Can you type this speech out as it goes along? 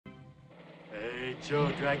Hey,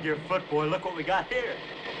 Joe, drag your foot, boy. Look what we got here.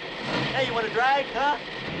 Hey, you want to drag, huh?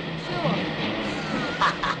 Sure.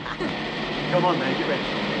 Come on, man, get ready.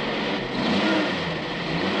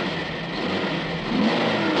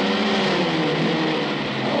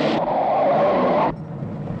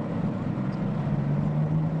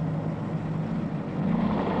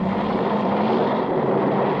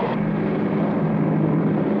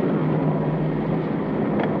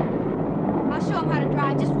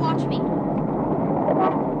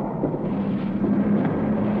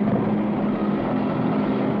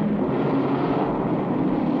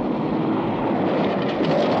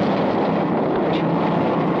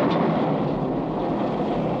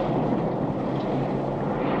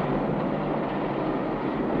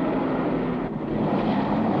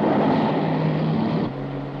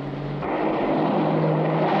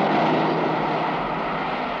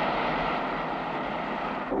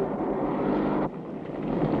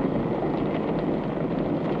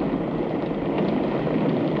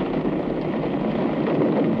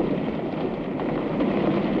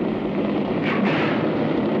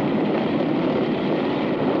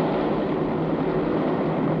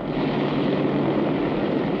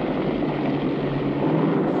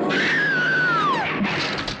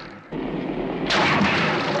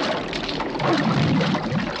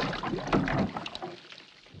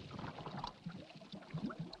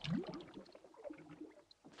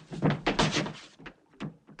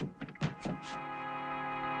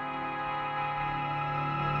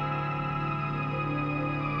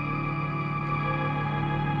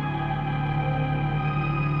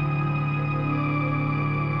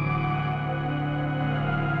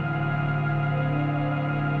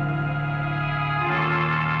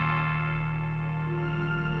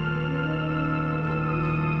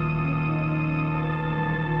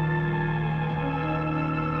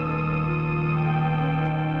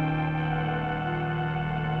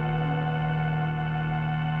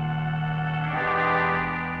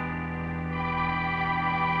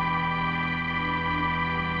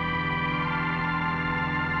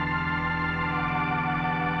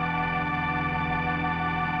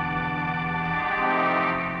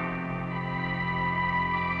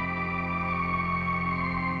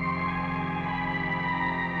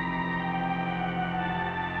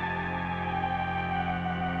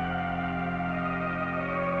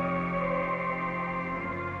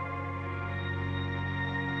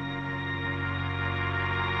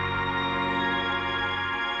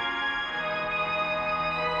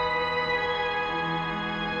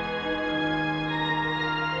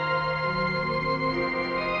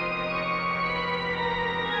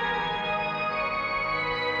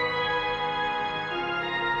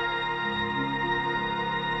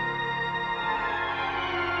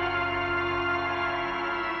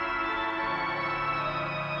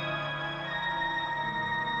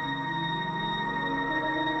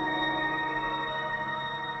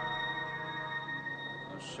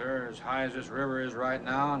 Sir, as high as this river is right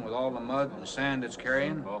now, and with all the mud and sand it's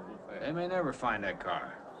carrying, they may never find that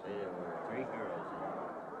car. Say there were 3 heroes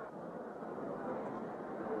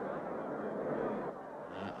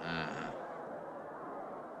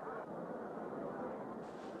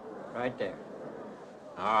in it. Right there.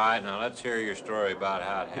 All right, now let's hear your story about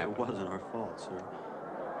how it happened. It wasn't our fault, sir.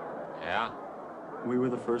 Yeah? We were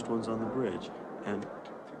the first ones on the bridge, and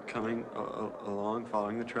coming along,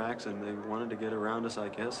 following the tracks, and they wanted to get around us, I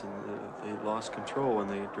guess, and they lost control when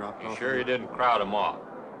they dropped off. You sure you didn't crowd them off?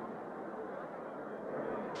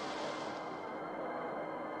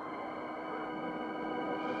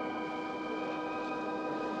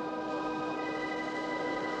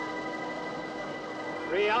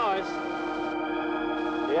 Three hours.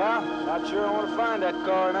 Yeah, not sure I want to find that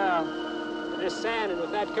car now. With this sand and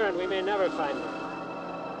with that current, we may never find it.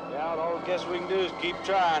 Yeah, all I guess we can do is keep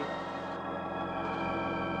trying.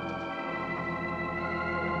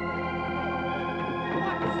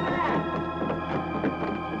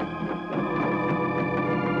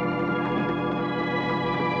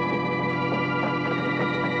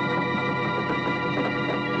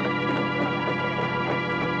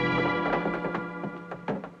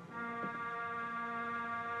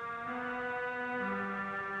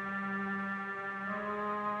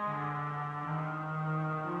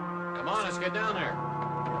 Come on, let's get down there.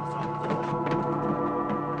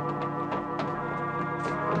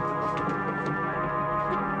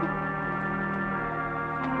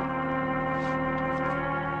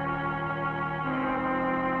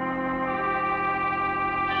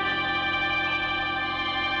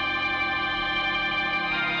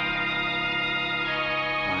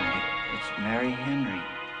 Mary Henry.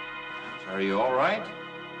 Are you all right?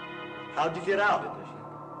 How'd you get out?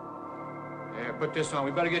 Yeah, put this on.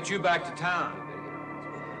 We better get you back to town.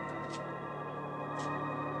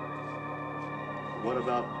 What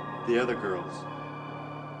about the other girls?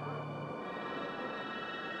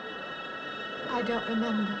 I don't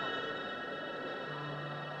remember.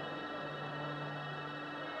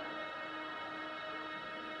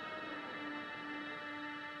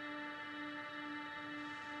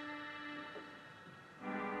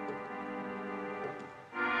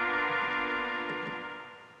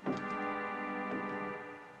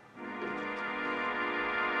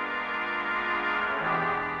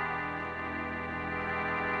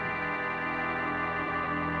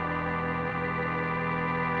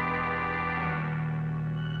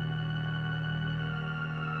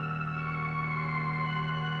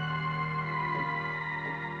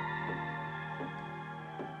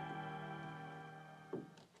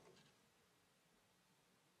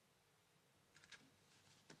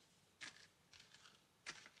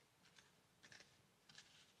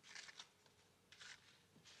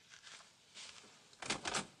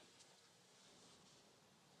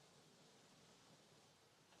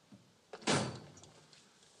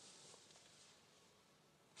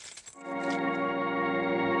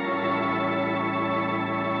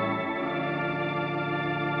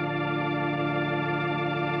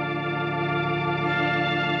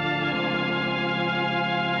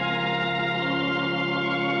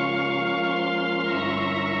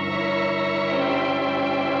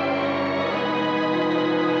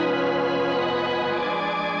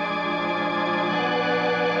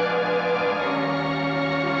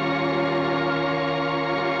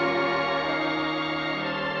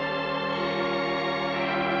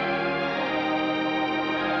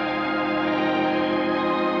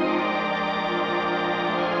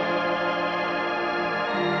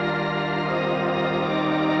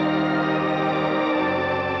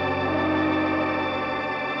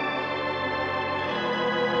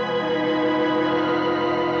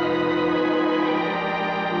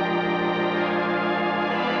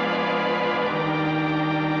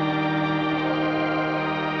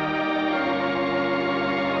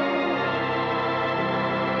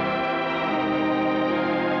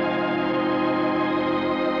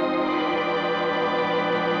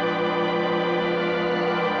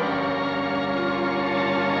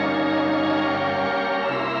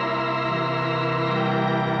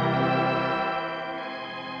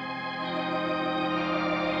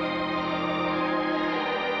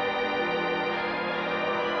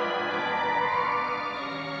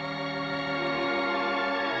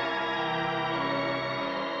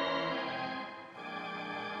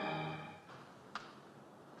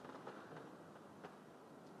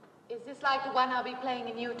 Is this like the one I'll be playing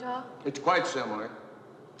in Utah? It's quite similar.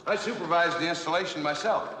 I supervised the installation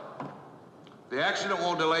myself. The accident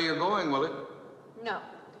won't delay your going, will it? No.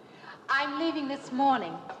 I'm leaving this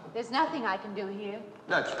morning. There's nothing I can do here.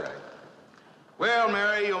 That's right. Well,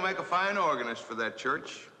 Mary, you'll make a fine organist for that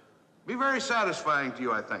church. Be very satisfying to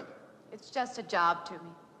you, I think. It's just a job to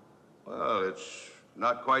me. Well, it's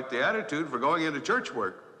not quite the attitude for going into church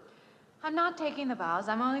work. I'm not taking the vows.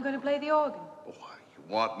 I'm only going to play the organ. Oh,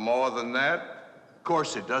 you want more than that? Of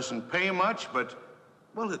course, it doesn't pay much, but,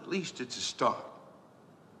 well, at least it's a start.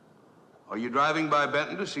 Are you driving by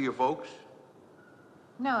Benton to see your folks?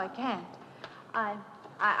 No, I can't.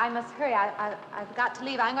 I must hurry. I've got to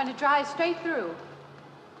leave. I'm going to drive straight through.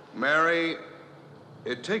 Mary,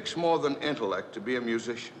 it takes more than intellect to be a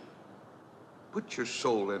musician. Put your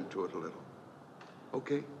soul into it a little,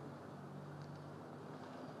 okay?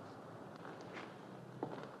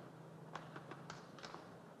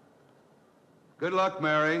 Good luck,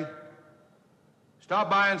 Mary. Stop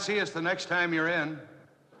by and see us the next time you're in.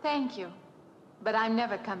 Thank you, but I'm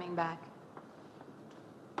never coming back.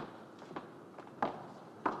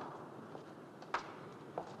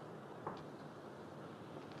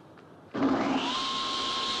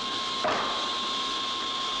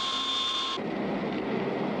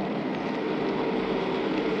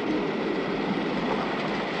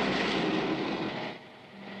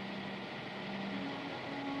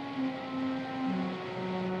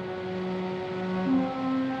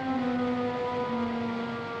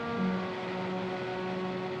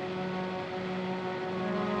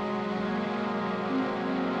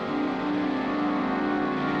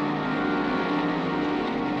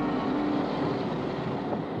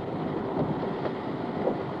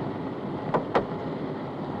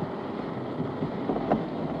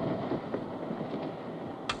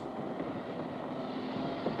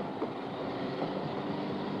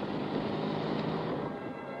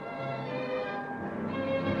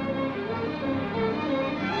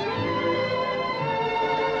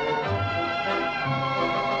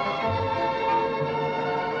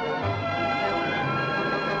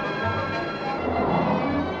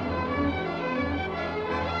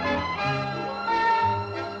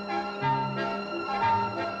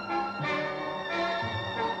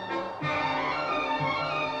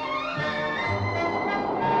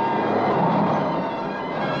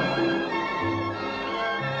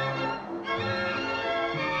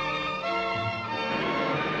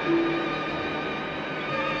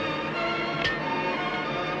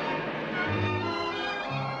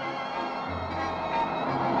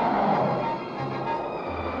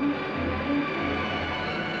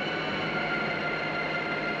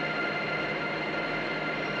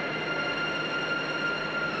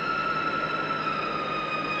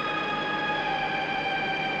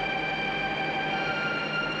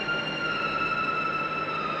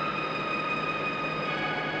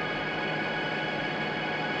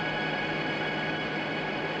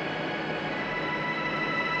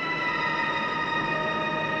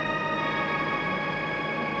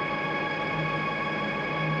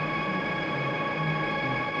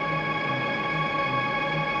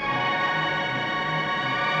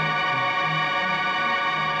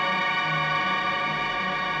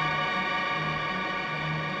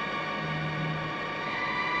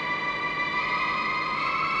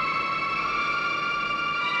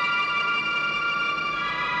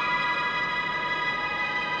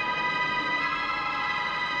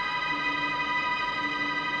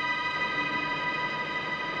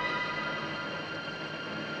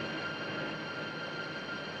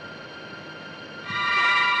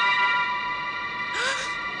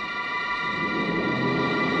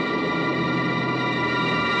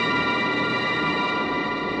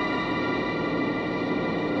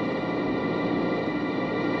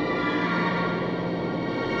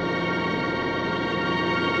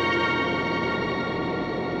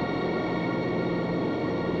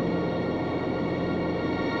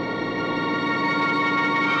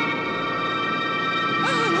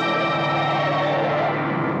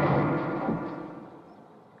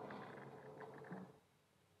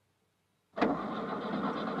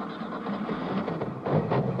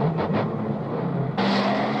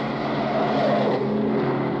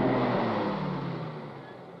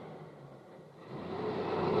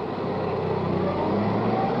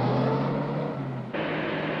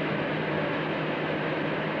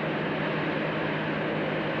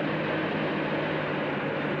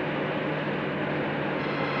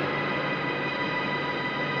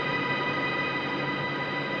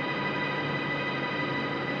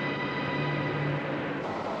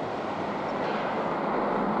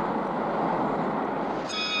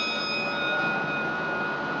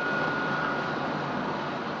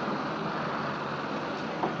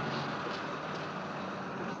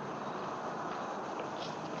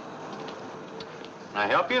 I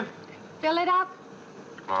help you? Fill it up.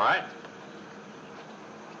 All right.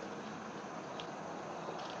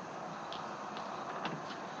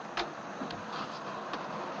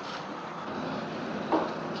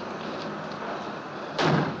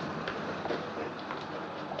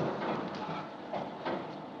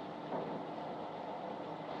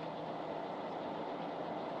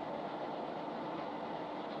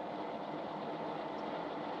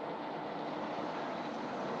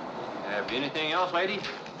 Anything else, ladies?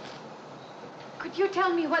 Could you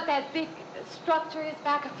tell me what that big structure is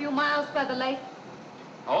back a few miles by the lake?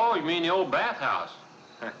 Oh, you mean the old bathhouse?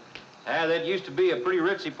 Yeah, that used to be a pretty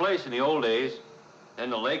ritzy place in the old days. Then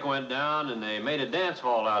the lake went down and they made a dance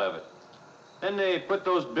hall out of it. Then they put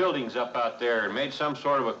those buildings up out there and made some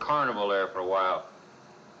sort of a carnival there for a while.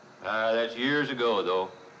 That's years ago, though.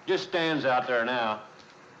 Just stands out there now.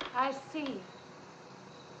 I see.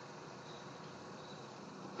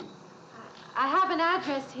 I have an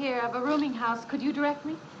address here of a rooming house. Could you direct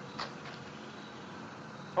me?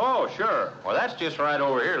 Oh, sure. Well, that's just right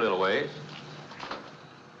over here a little ways.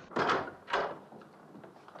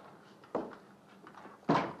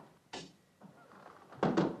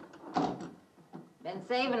 Been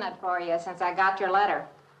saving it for you since I got your letter.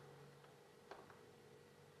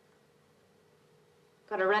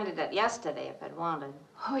 Could have rented it yesterday if I'd wanted.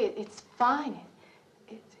 Oh, it's fine.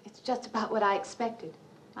 It's just about what I expected.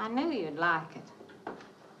 I knew you'd like it.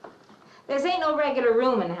 This ain't no regular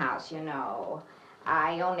rooming house, you know.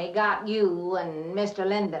 I only got you and Mr.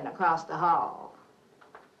 Linden across the hall.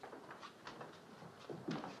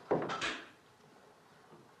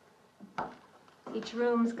 Each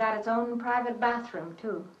room's got its own private bathroom,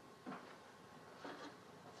 too.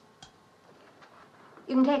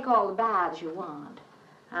 You can take all the baths you want.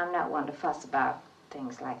 I'm not one to fuss about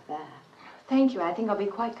things like that. Thank you. I think I'll be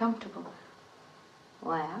quite comfortable.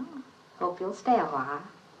 Well, hope you'll stay a while.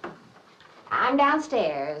 I'm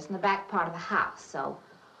downstairs in the back part of the house, so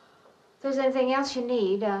if there's anything else you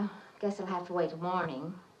need, guess I'll have to wait till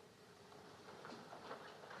morning.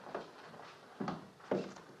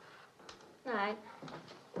 Night.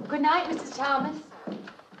 Good night, Mrs. Thomas.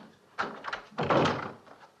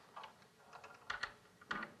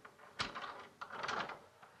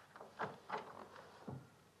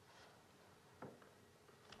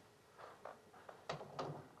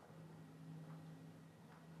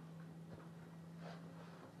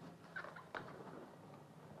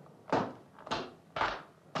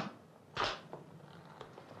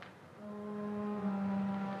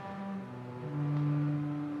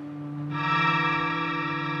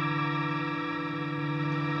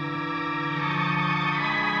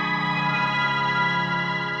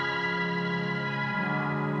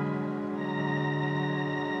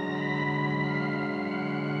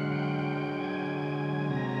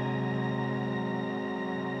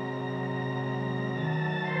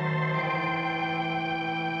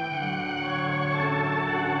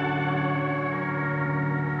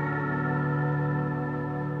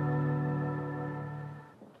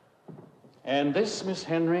 And this, Miss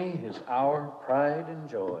Henry, is our pride and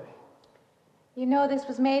joy. You know this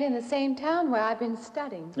was made in the same town where I've been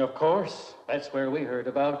studying. Of course. That's where we heard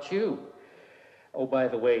about you. Oh, by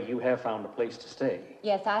the way, you have found a place to stay.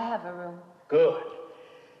 Yes, I have a room. Good.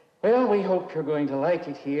 Well, we hope you're going to like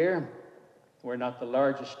it here. We're not the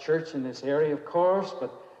largest church in this area, of course,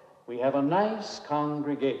 but we have a nice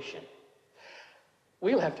congregation.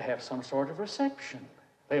 We'll have to have some sort of reception.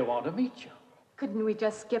 They'll want to meet you. Couldn't we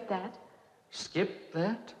just skip that? Skip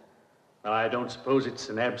that? Well, I don't suppose it's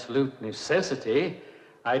an absolute necessity.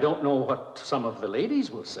 I don't know what some of the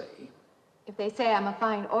ladies will say. If they say I'm a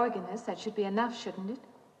fine organist, that should be enough, shouldn't it?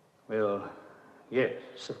 Well,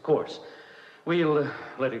 yes, of course. We'll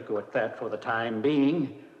let it go at that for the time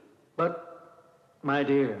being. But, my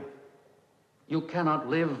dear, you cannot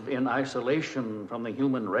live in isolation from the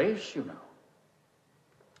human race, you know.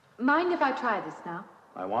 Mind if I try this now?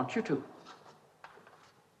 I want you to.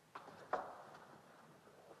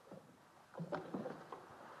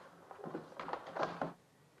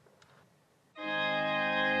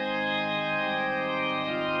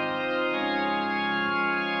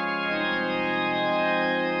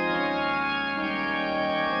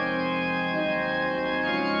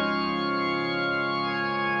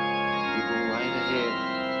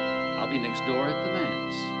 Next door at the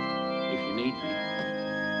manse, if you need me.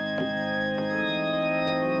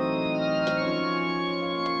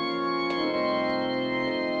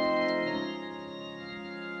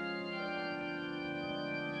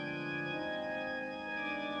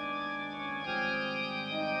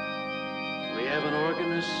 We have an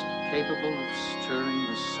organist capable of stirring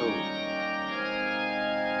the soul.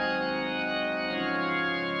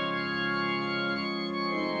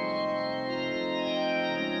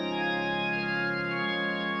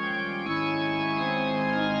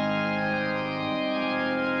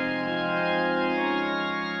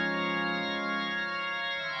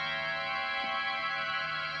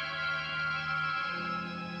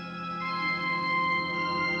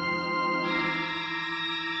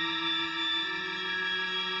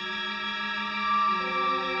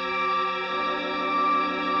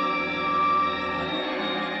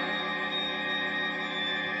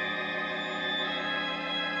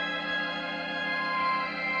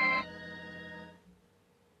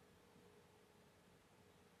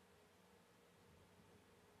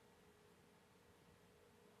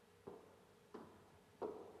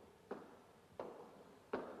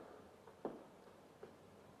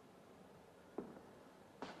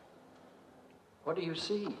 What do you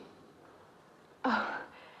see? Oh,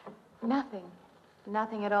 nothing.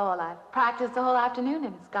 Nothing at all. I've practiced the whole afternoon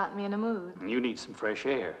and it's gotten me in a mood. You need some fresh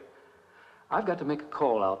air. I've got to make a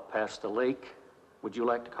call out past the lake. Would you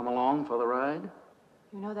like to come along for the ride?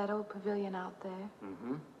 You know that old pavilion out there?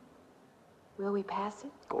 Mm-hmm. Will we pass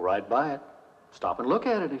it? Go right by it. Stop and look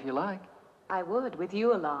at it if you like. I would, with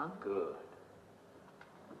you along. Good.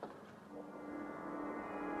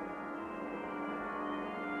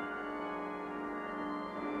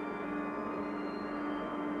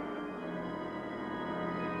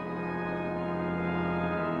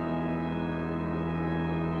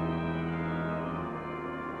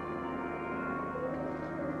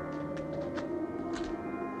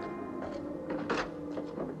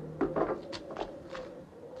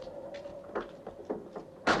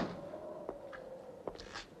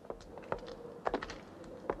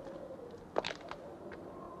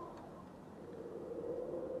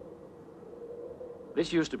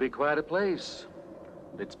 This used to be quite a place.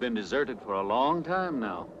 It's been deserted for a long time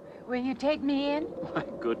now. Will you take me in? My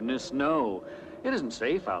goodness, no. It isn't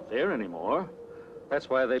safe out there anymore. That's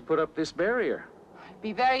why they put up this barrier. It'd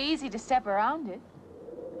be very easy to step around it.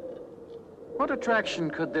 What attraction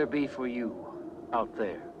could there be for you out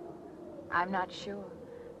there? I'm not sure.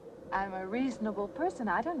 I'm a reasonable person.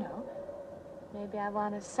 I don't know. Maybe I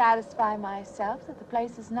want to satisfy myself that the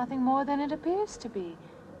place is nothing more than it appears to be.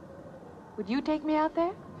 Would you take me out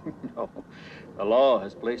there? No. The law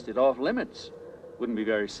has placed it off limits. Wouldn't be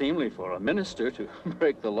very seemly for a minister to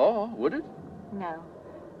break the law, would it? No.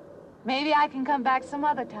 Maybe I can come back some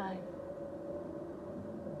other time.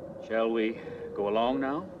 Shall we go along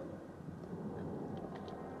now?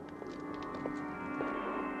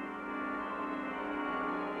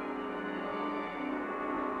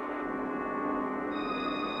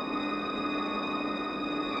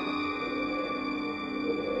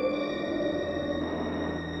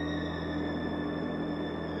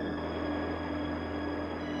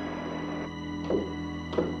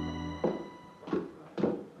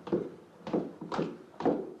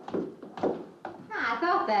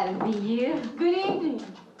 That'd be you. Good evening.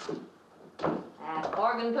 That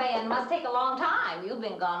organ playing must take a long time. You've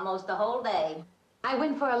been gone most the whole day. I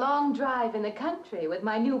went for a long drive in the country with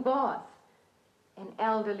my new boss, an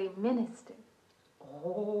elderly minister.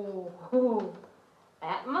 Oh,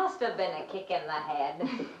 that must have been a kick in the head.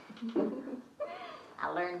 I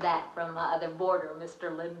learned that from my other boarder,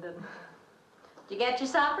 Mr. Linden. Did you get your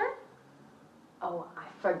supper? Oh, I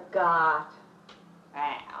forgot.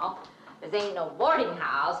 Well, this ain't no boarding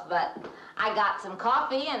house, but I got some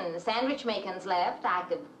coffee and sandwich makings left. I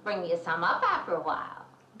could bring you some up after a while.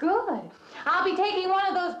 Good. I'll be taking one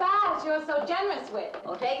of those baths you're so generous with.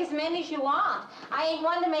 Well, take as many as you want. I ain't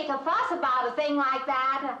one to make a fuss about a thing like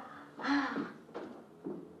that.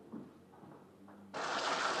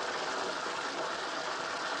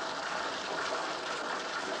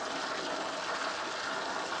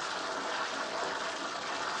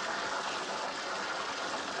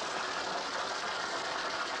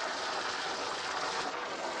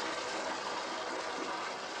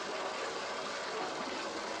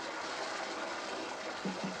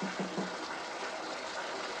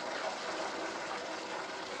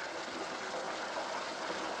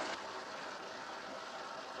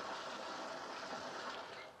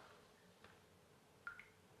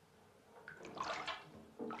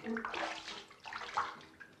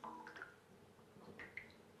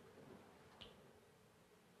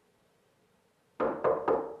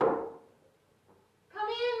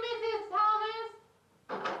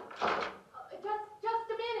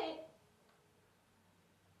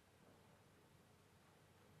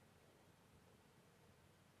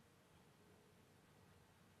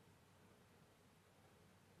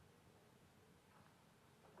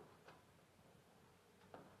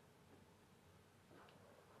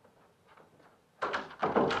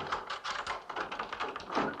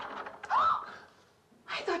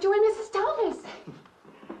 You and Mrs. Thomas.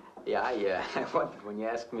 Yeah, I wondered when you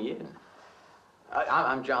asked me in.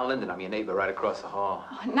 I'm John Linden. I'm your neighbor right across the hall.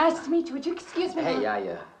 Oh, nice to meet you. Would you excuse me? Hey, I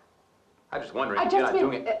was just wondering if you're not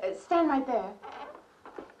doing it. Stand right there.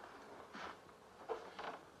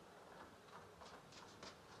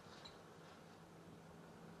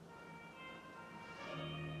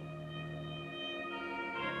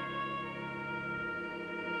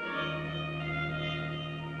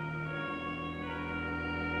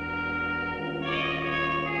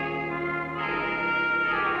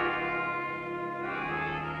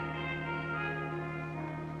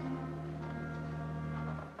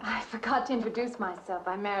 I forgot to introduce myself.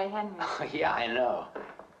 I'm Mary Henry. Oh, yeah, I know.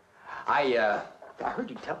 I heard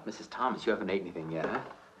you tell Mrs. Thomas you haven't ate anything yet, huh?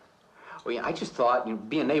 Well, yeah, I just thought, you know,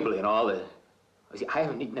 being neighborly and all, see, I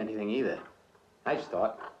haven't eaten anything either. I just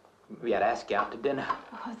thought maybe I'd ask you out to dinner.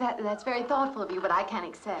 Oh, that's very thoughtful of you, but I can't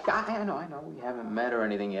accept. I know. We haven't met or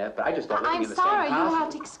anything yet, but I just thought I'm in the sorry. same house. You'll have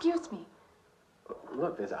to excuse me.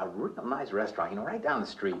 Look, there's a real nice restaurant, you know, right down the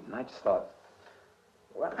street, and I just thought,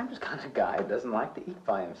 well, I'm just kind of a guy who doesn't like to eat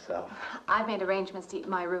by himself. I've made arrangements to eat in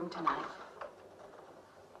my room tonight.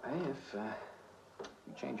 Hey, if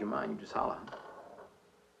you change your mind, you just holler.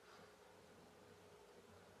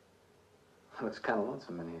 Looks kind of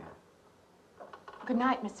lonesome in here. Good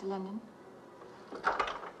night, Mr. Linden.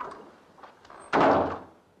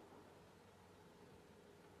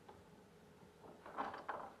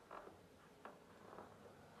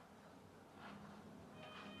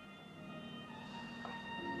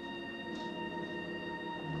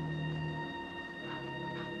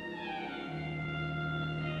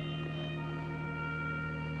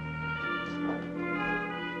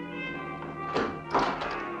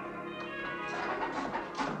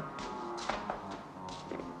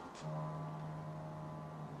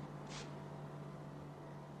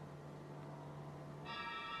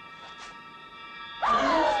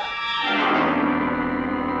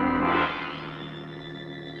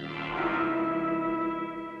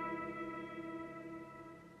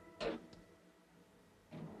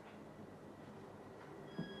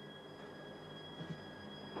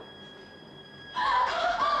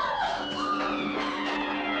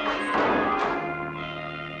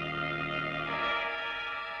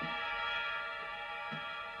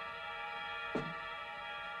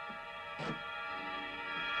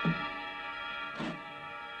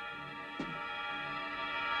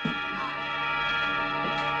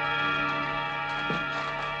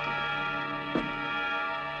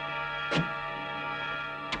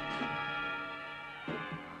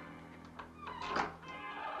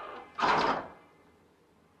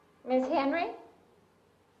 Miss Henry?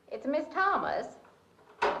 It's Miss Thomas.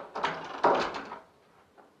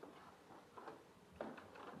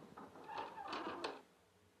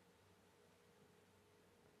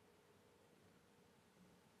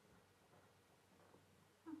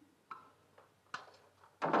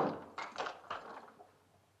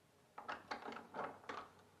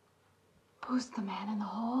 Who's the man in the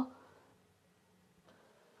hall?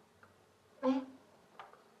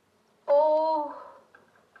 Oh,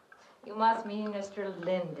 you must mean Mr.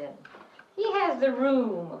 Linden. He has the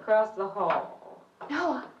room across the hall.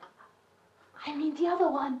 No, I mean the other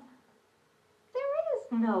one. There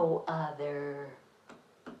is no other.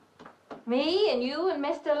 Me and you and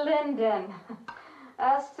Mr. Linden.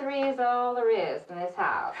 Us three is all there is in this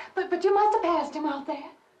house. But you must have passed him out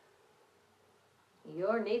there.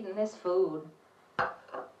 You're needing this food.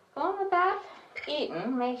 Going without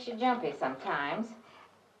eating makes you jumpy sometimes.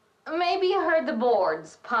 Maybe you heard the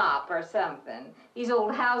boards pop or something. These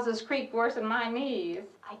old houses creak worse than my knees.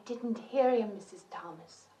 I didn't hear him, Mrs.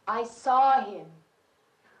 Thomas. I saw him.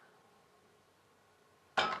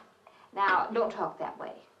 Now, don't talk that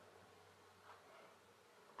way.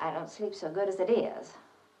 I don't sleep so good as it is.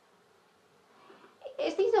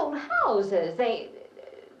 It's these old houses.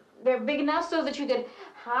 They're big enough so that you could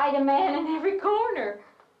hide a man in every corner.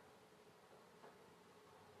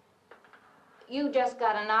 You just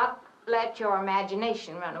gotta not let your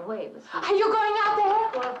imagination run away with you. Are you going out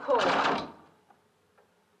there? Well, of course.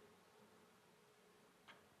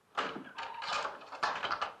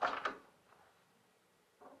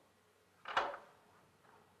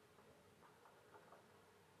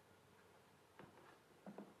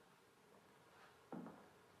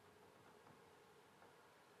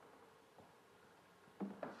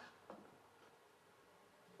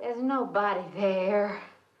 There's nobody there.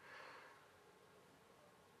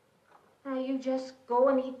 Now you just go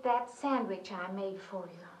and eat that sandwich I made for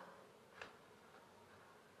you.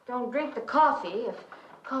 Don't drink the coffee if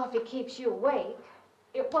coffee keeps you awake.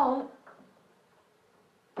 It won't.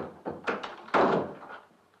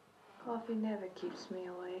 Coffee never keeps me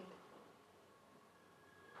awake.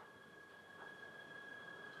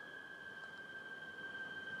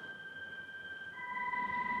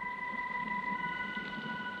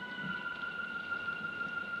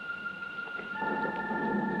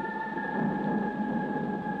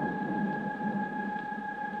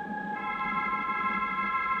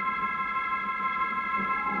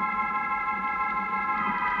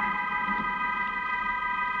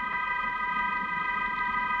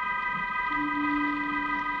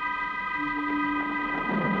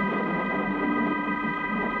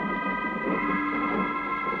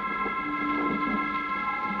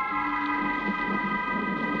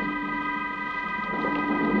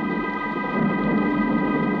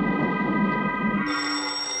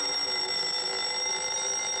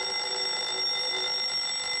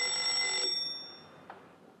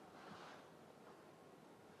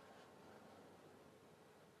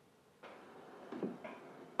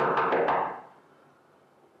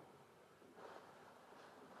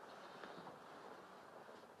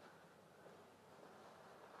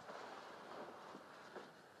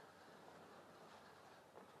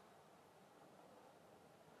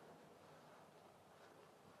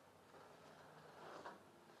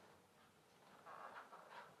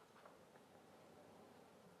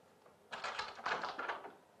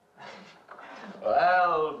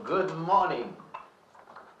 Good morning.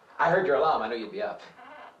 I heard your alarm. I knew you'd be up.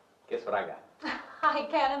 Guess what I got? I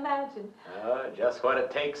can't imagine. Just what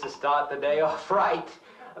it takes to start the day off right.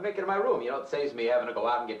 I make it in my room. You know, it saves me having to go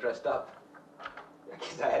out and get dressed up. I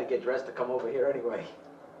guess I had to get dressed to come over here anyway.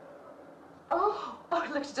 Oh,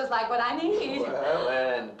 it looks just like what I need. Well,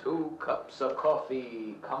 and 2 cups of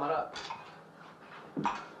coffee coming up.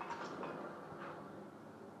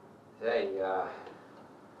 Say,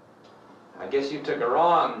 I guess you took her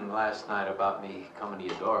on last night about me coming to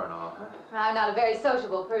your door and all, huh? I'm not a very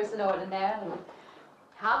sociable person ordinarily.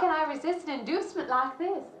 How can I resist an inducement like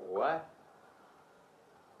this? What?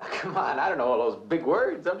 Come on, I don't know all those big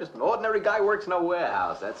words. I'm just an ordinary guy who works in a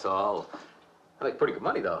warehouse, that's all. I make pretty good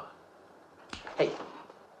money, though. Hey,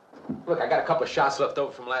 look, I got a couple of shots left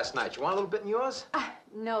over from last night. You want a little bit in yours?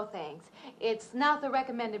 No, thanks. It's not the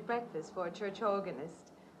recommended breakfast for a church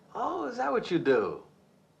organist. Oh, is that what you do?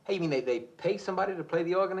 Hey, you mean they pay somebody to play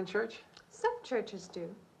the organ in church? Some churches do.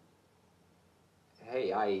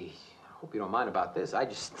 Hey, I hope you don't mind about this. I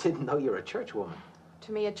just didn't know you're a church woman.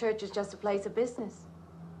 To me, a church is just a place of business.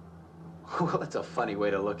 Well, that's a funny way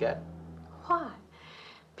to look at it. Why?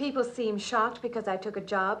 People seem shocked because I took a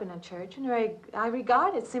job in a church, and I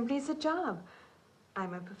regard it simply as a job.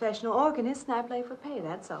 I'm a professional organist, and I play for pay,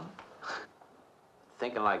 that's all.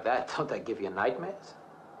 Thinking like that, don't that give you nightmares?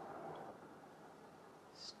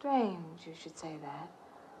 Strange you should say that.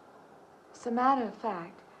 As a matter of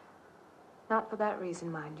fact, not for that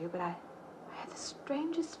reason, mind you, but I had the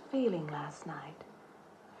strangest feeling last night.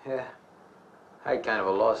 Yeah, I had kind of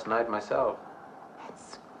a lost night myself.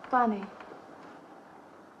 It's funny.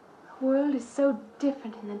 The world is so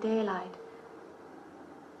different in the daylight.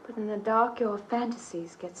 But in the dark, your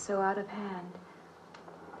fantasies get so out of hand.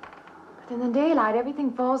 But in the daylight,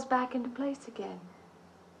 everything falls back into place again.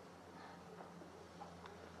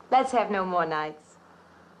 Let's have no more nights.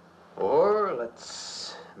 Or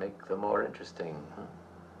let's make them more interesting, huh?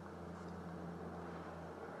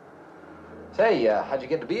 Say, how'd you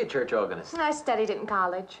get to be a church organist? I studied it in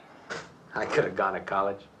college. I could have gone to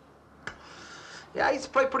college. Yeah, I used to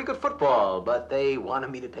play pretty good football, but they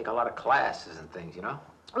wanted me to take a lot of classes and things, you know?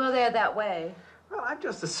 Well, they're that way. Well, I'm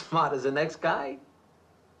just as smart as the next guy.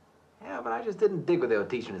 Yeah, but I just didn't dig what they were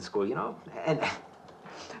teaching in school, you know? And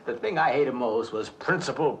the thing I hated most was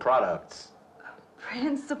principal products.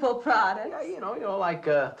 Principal products? Yeah, you know, like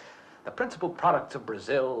the principal products of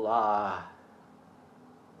Brazil are...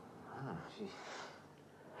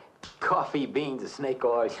 coffee, beans, and snake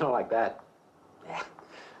oil, you know, like that. Yeah.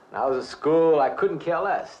 When I was at school, I couldn't care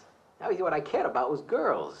less. Now, what I cared about was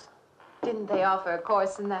girls. Didn't they offer a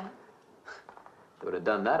course in that? If they would have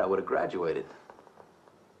done that, I would have graduated.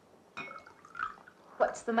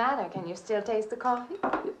 What's the matter? Can you still taste the coffee?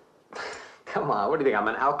 Come on, what do you think, I'm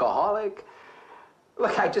an alcoholic?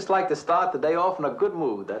 Look, I just like to start the day off in a good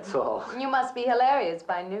mood, that's all. You must be hilarious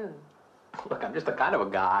by noon. Look, I'm just the kind of a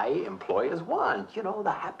guy employers want, you know,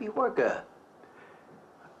 the happy worker.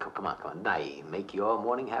 Come on, now, make your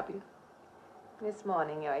morning happier? This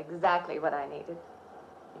morning, you're exactly what I needed.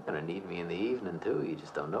 You're gonna need me in the evening, too. You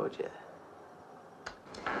just don't know it yet.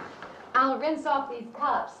 I'll rinse off these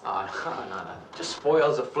cups. Oh, no. Just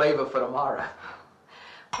spoils the flavor for tomorrow.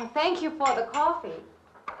 Well, thank you for the coffee.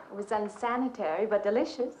 It was unsanitary, but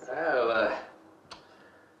delicious. Well,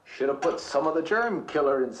 should have put some of the germ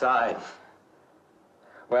killer inside.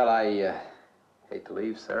 Well, I hate to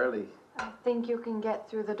leave so early. I think you can get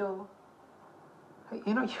through the door.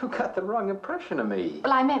 You know, you got the wrong impression of me.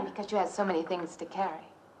 Well, I meant because you had so many things to carry.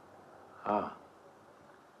 Oh.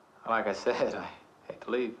 Like I said, I hate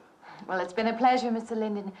to leave. Well, it's been a pleasure, Mr.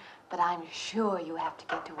 Linden, but I'm sure you have to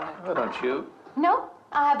get to work. Oh, don't you? No,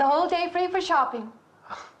 I have the whole day free for shopping.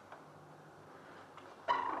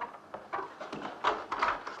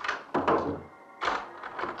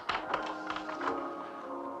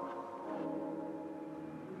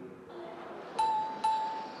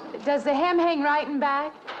 Does the hem hang right and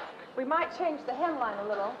back? We might change the hemline a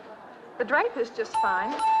little. The drape is just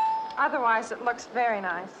fine. Otherwise, it looks very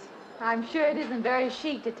nice. I'm sure it isn't very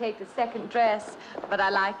chic to take the second dress, but I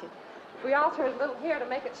like it. We altered a little here to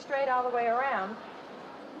make it straight all the way around.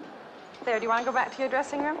 There, do you want to go back to your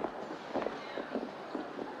dressing room?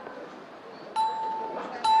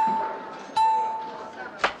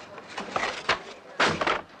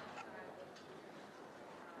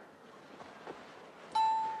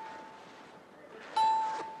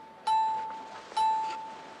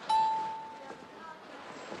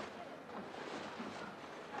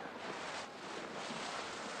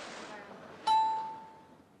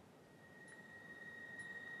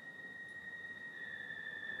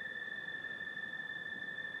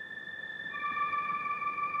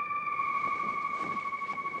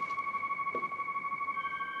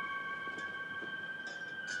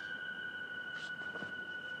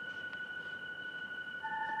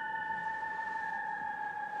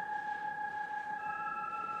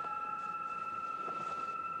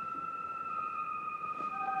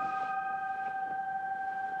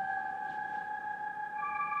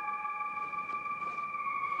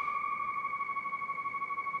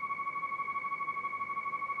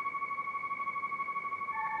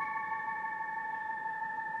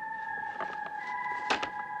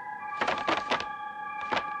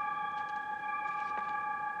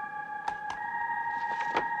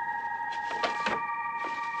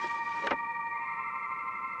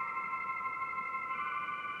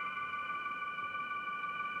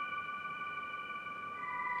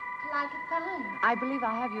 like it fine. I believe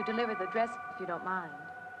I have you deliver the dress if you don't mind.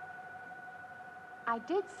 I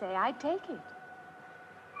did say I'd take it.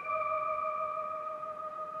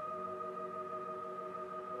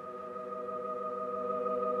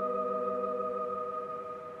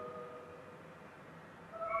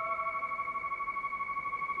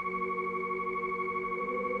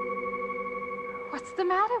 What's the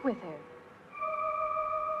matter with her?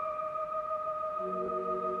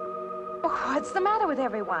 What's the matter with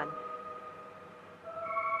everyone?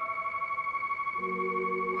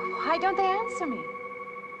 Why don't they answer me?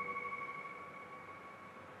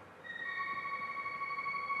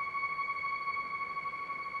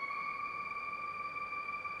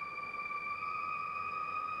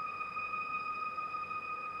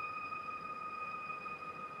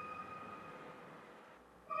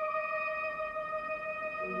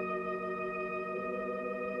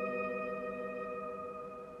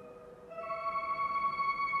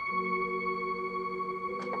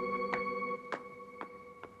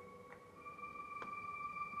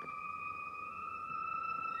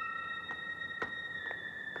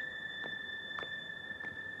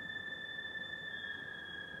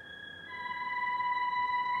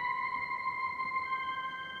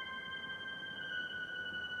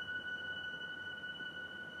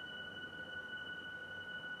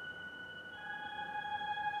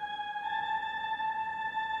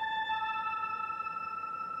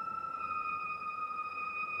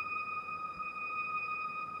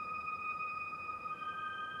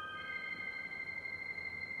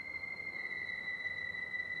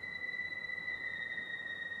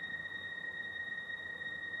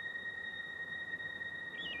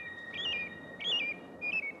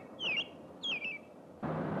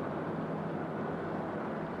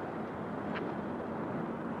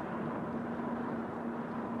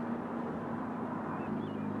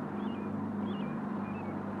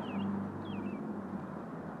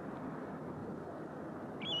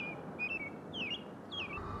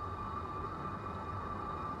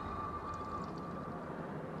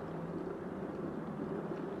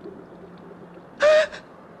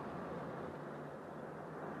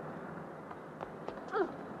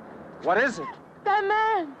 What is it? That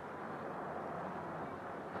man.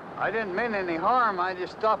 I didn't mean any harm. I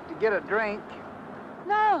just stopped to get a drink.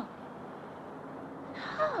 No.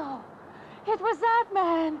 No. It was that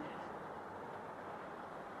man.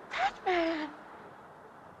 That man.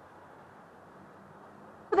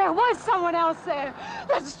 There was someone else there.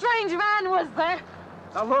 That strange man was there.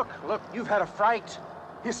 Now look, you've had a fright.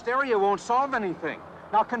 Hysteria won't solve anything.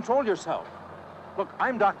 Now control yourself. Look,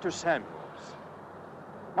 I'm Dr. Samuels.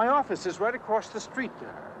 My office is right across the street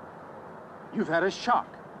there. You've had a shock.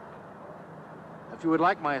 If you would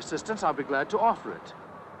like my assistance, I'll be glad to offer it.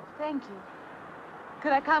 Thank you.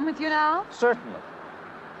 Could I come with you now? Certainly.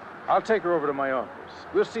 I'll take her over to my office.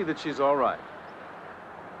 We'll see that she's all right.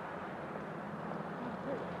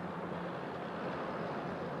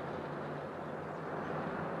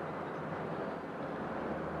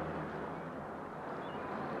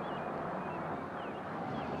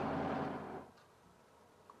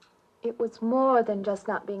 It was more than just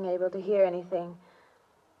not being able to hear anything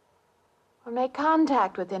or make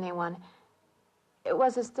contact with anyone. It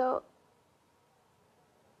was as though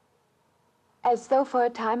for a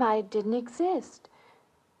time I didn't exist.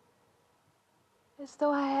 As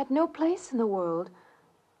though I had no place in the world,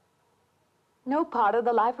 no part of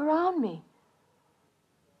the life around me.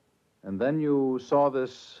 And then you saw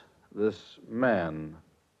this man.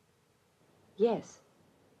 Yes.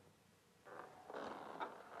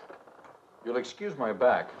 You'll excuse my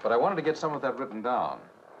back, but I wanted to get some of that written down.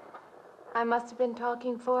 I must have been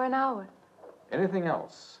talking for an hour. Anything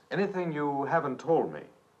else? Anything you haven't told me?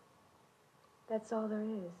 That's all there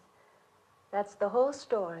is. That's the whole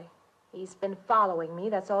story. He's been following me.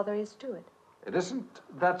 That's all there is to it. It isn't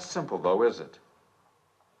that simple, though, is it?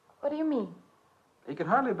 What do you mean? He could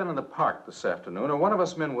hardly have been in the park this afternoon, or one of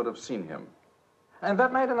us men would have seen him. And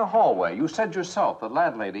that night in the hallway, you said yourself the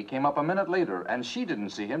landlady came up a minute later, and she didn't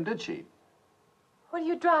see him, did she? What are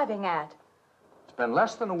you driving at? It's been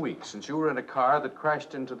less than a week since you were in a car that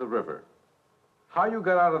crashed into the river. How you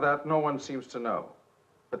got out of that, no one seems to know.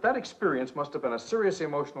 But that experience must have been a serious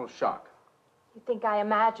emotional shock. You think I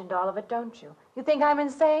imagined all of it, don't you? You think I'm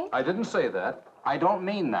insane? I didn't say that. I don't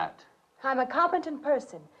mean that. I'm a competent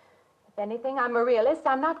person. If anything, I'm a realist.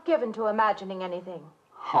 I'm not given to imagining anything.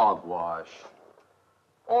 Hogwash.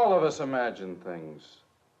 All of us imagine things.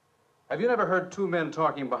 Have you never heard two men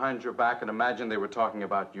talking behind your back and imagined they were talking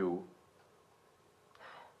about you?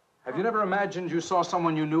 Have you never imagined you saw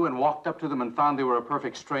someone you knew and walked up to them and found they were a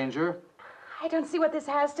perfect stranger? I don't see what this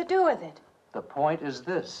has to do with it. The point is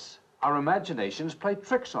this. Our imaginations play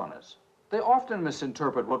tricks on us. They often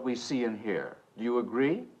misinterpret what we see and hear. Do you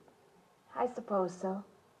agree? I suppose so.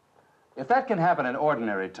 If that can happen in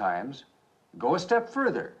ordinary times, go a step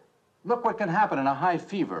further. Look what can happen in a high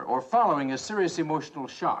fever or following a serious emotional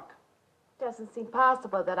shock. Doesn't seem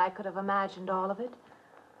possible that I could have imagined all of it.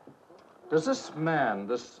 Does this man,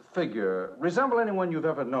 this figure, resemble anyone you've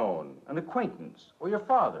ever known? An acquaintance? Or your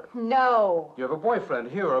father? No. You have a boyfriend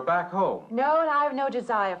here or back home? No, and I have no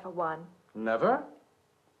desire for one. Never?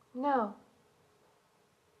 No.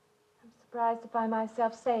 I'm surprised to find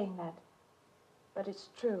myself saying that. But it's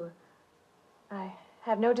true. I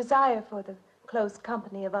have no desire for the close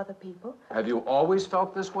company of other people. Have you always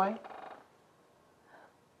felt this way?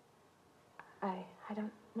 I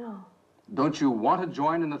don't know. Don't you want to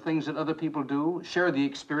join in the things that other people do? Share the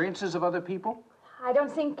experiences of other people? I don't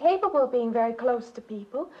seem capable of being very close to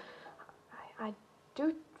people. I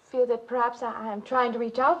do feel that perhaps I am trying to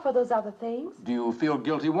reach out for those other things. Do you feel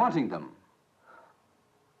guilty wanting them?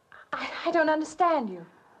 I don't understand you.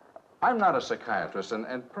 I'm not a psychiatrist,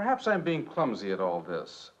 and perhaps I'm being clumsy at all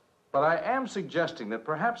this. But I am suggesting that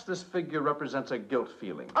perhaps this figure represents a guilt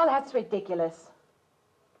feeling. Oh, that's ridiculous.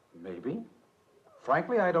 Maybe.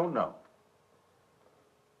 Frankly, I don't know.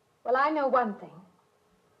 Well, I know one thing.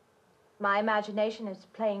 My imagination is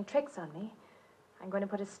playing tricks on me. I'm going to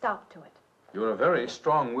put a stop to it. You're a very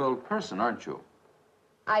strong-willed person, aren't you?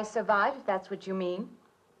 I survived, if that's what you mean.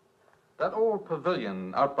 That old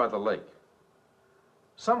pavilion out by the lake.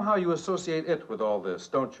 Somehow you associate it with all this,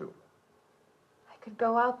 don't you? I could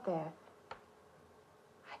go out there.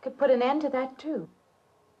 I could put an end to that, too.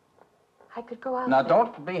 I could go out Now, there.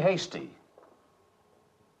 don't be hasty.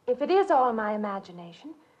 If it is all my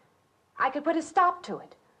imagination, I could put a stop to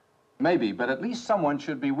it. Maybe, but at least someone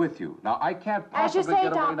should be with you. Now, I can't As you possibly say,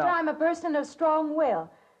 get away Doctor, now. I'm a person of strong will.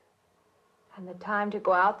 And the time to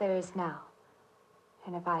go out there is now.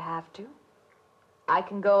 And if I have to, I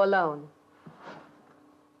can go alone.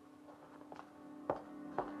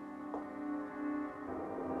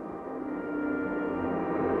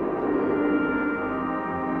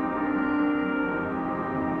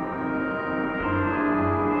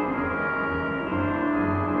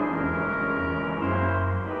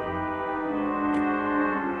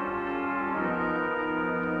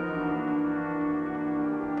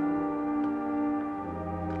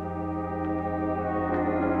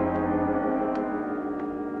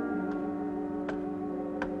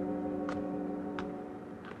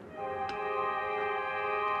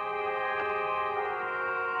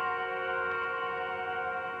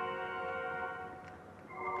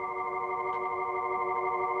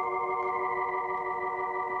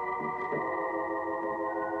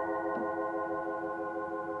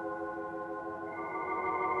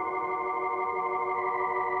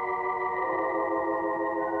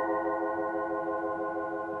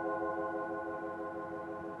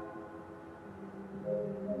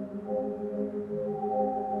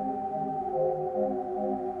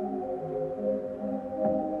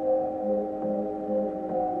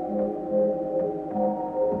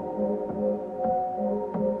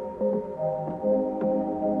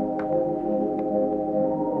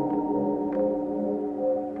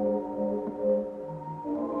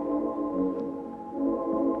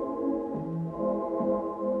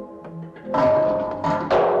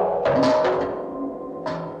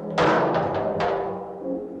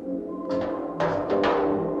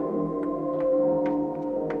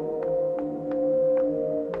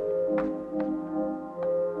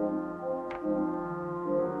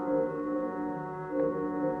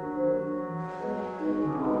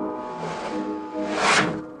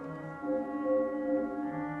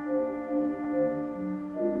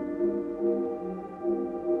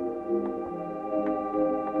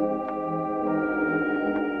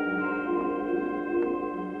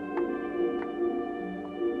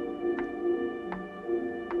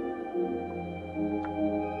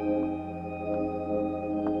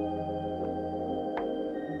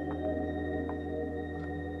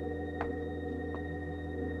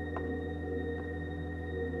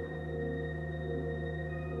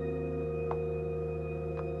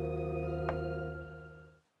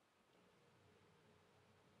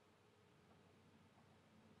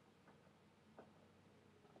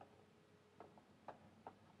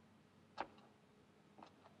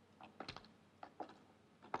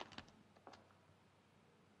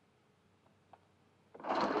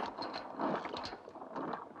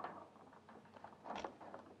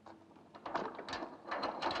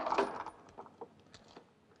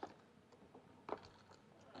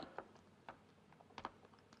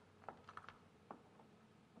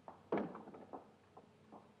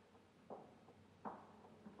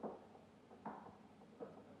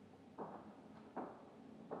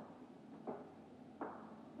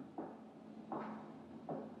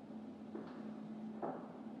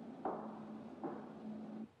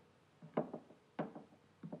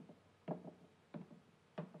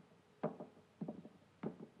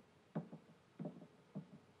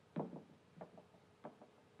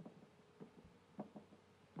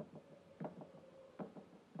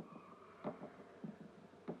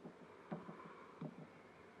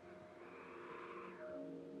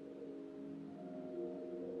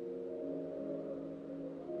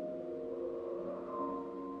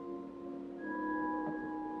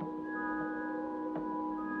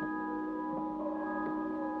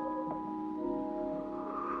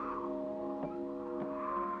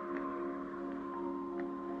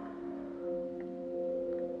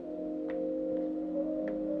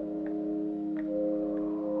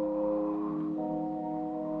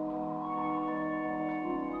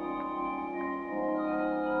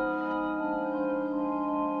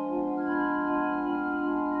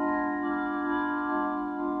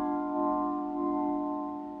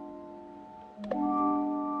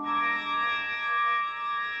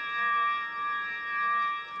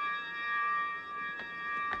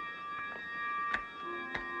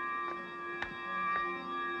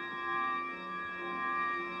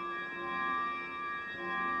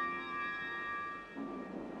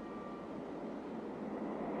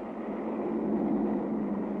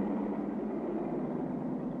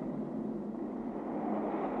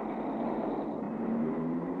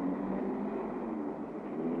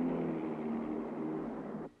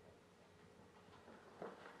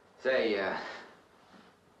 Say,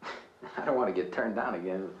 I don't want to get turned down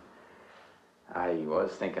again. I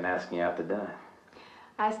was thinking asking you out to dinner.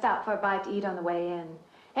 I stopped for a bite to eat on the way in.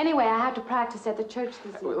 Anyway, I have to practice at the church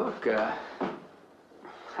this evening. Well, look,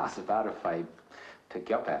 how's about if I took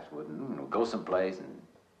you up afterward and go someplace and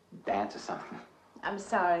dance or something? I'm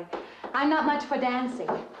sorry. I'm not much for dancing.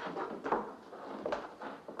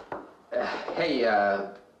 Hey,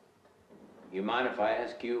 you mind if I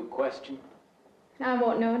ask you a question? I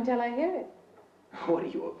won't know until I hear it. What, are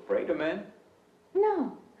you afraid of men?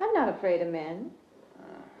 No, I'm not afraid of men.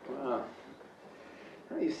 Well,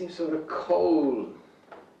 you seem sort of cold.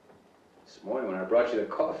 This morning when I brought you the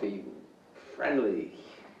coffee, friendly.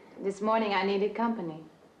 This morning I needed company.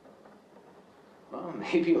 Well,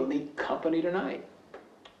 maybe you'll need company tonight.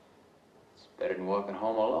 It's better than walking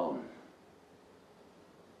home alone.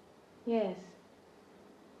 Yes,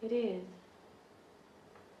 it is.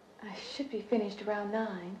 I should be finished around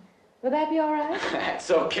 9. Will that be all right?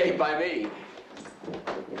 That's okay by me.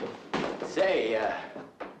 Say,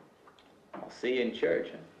 I'll see you in church,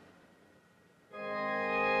 huh?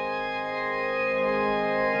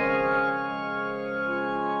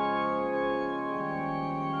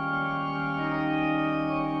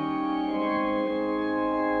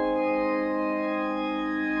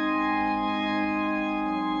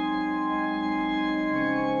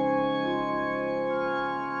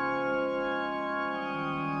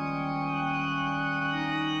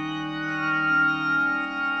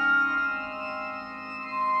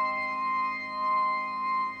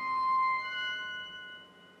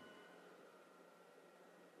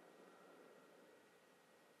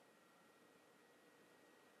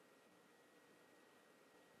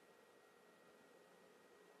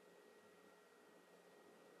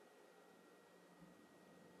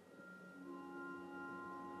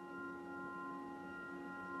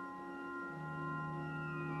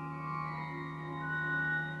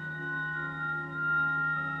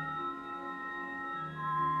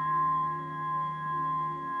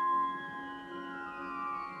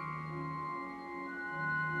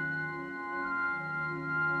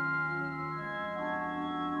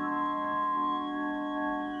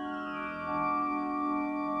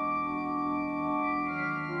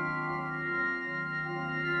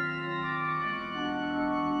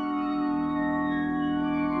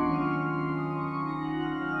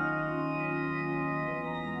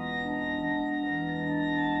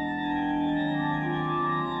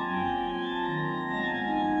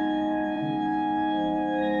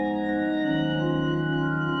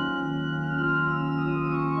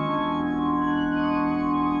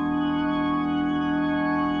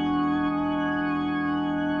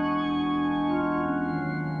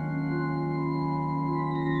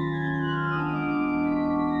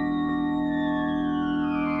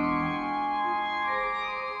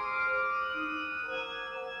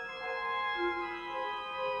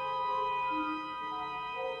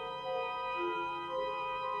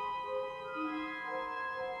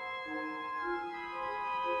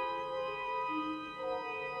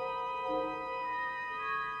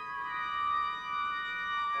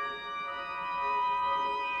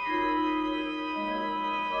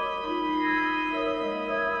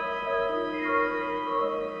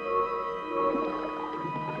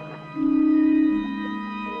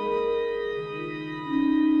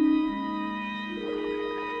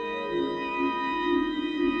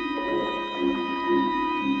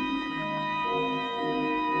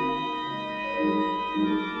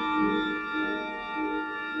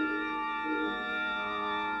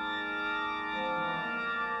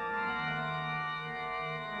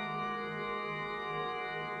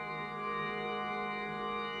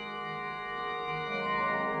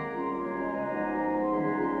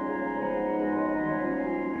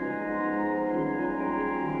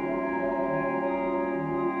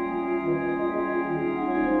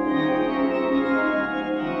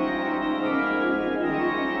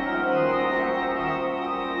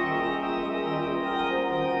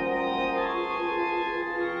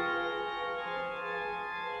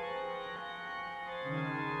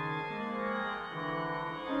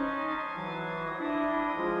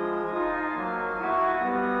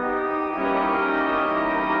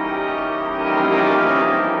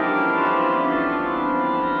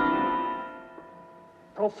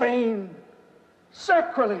 Profane,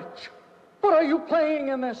 sacrilege. What are you playing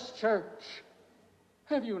in this church?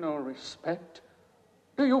 Have you no respect?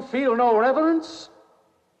 Do you feel no reverence?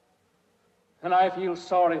 And I feel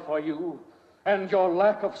sorry for you and your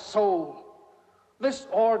lack of soul. This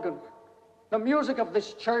organ, the music of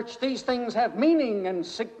this church, these things have meaning and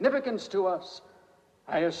significance to us.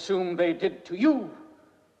 I assume they did to you.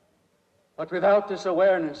 But without this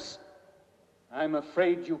awareness, I'm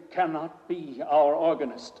afraid you cannot be our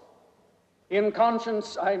organist. In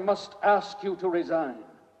conscience, I must ask you to resign.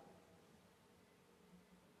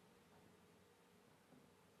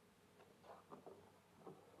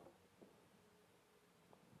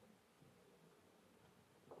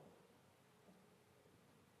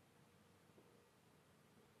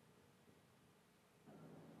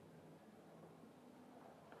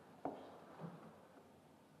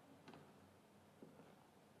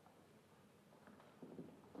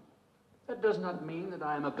 That does not mean that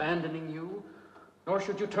I am abandoning you, nor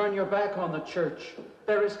should you turn your back on the church.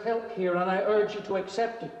 There is help here, and I urge you to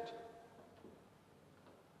accept it.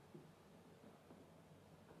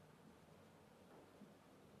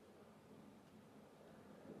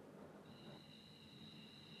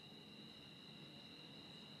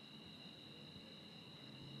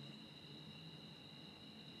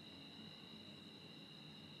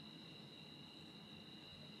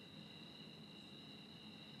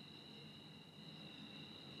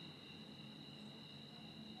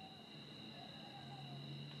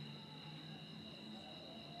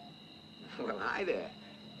 Well, hi there.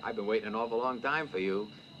 I've been waiting an awful long time for you.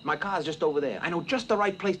 My car's just over there. I know just the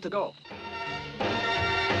right place to go.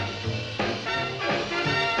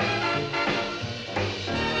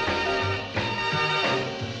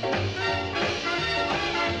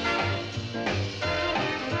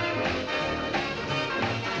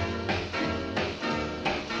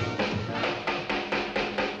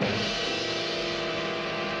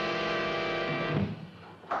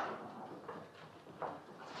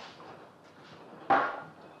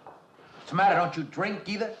 What's the matter? Don't you drink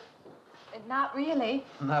either? Not really.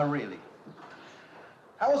 Not really.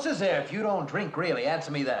 How else is there if you don't drink really?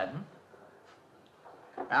 Answer me that.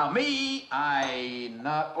 Now, me, I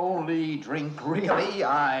not only drink really,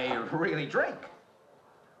 I really drink.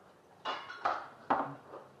 What's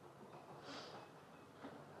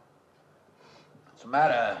the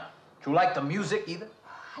matter? Do you like the music either?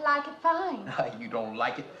 I like it fine. You don't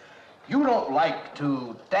like it. You don't like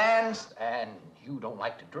to dance, and you don't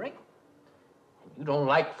like to drink. You don't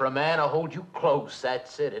like for a man to hold you close.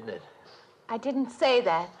 That's it, isn't it? I didn't say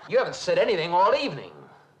that. You haven't said anything all evening.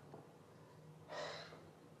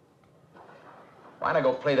 Why not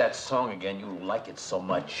go play that song again? You like it so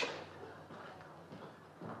much.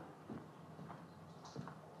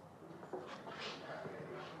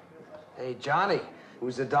 Hey, Johnny,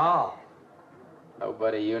 who's the doll?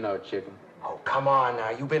 Nobody you know, chicken. Oh, come on now.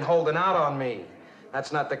 You've been holding out on me.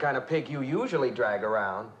 That's not the kind of pig you usually drag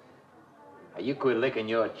around. You quit licking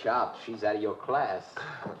your chops. She's out of your class.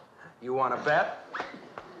 You want to bet?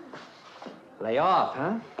 Lay off,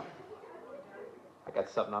 huh? I got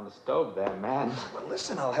something on the stove there, man. Well,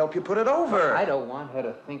 listen, I'll help you put it over. I don't want her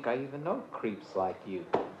to think I even know creeps like you.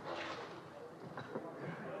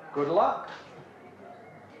 Good luck.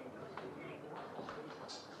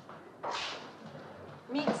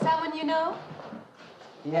 Meet someone you know?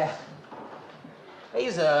 Yeah.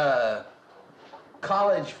 He's a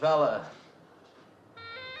college fella.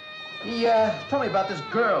 He told me about this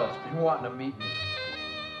girl who's been wanting to meet me.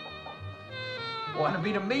 Wanted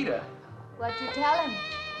me to meet her. What'd you tell him?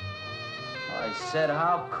 I said,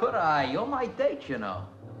 how could I? You're my date, you know.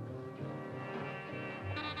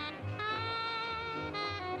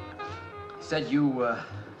 He said you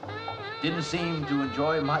didn't seem to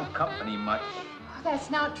enjoy my company much. Oh, that's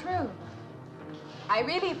not true. I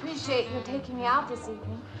really appreciate your taking me out this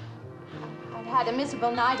evening. I'd had a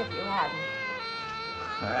miserable night if you hadn't.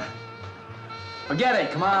 Forget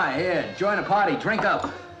it. Come on, here. Join the party. Drink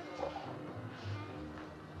up.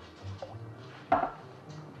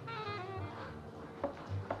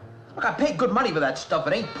 Look, I paid good money for that stuff.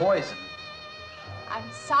 It ain't poison. I'm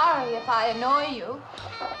sorry if I annoy you.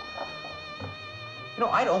 You know,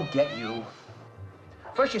 I don't get you.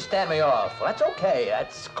 First you stand me off. Well, that's okay.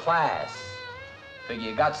 That's class. Figure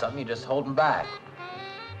you got something, you just hold 'em back.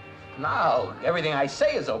 Now, everything I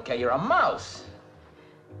say is okay. You're a mouse.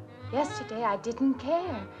 Yesterday, I didn't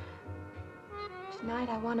care. Tonight,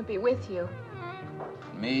 I want to be with you.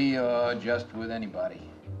 Me or just with anybody?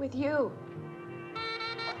 With you.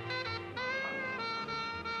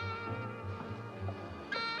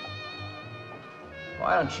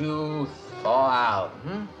 Why don't you thaw out,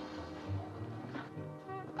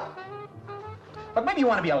 But maybe you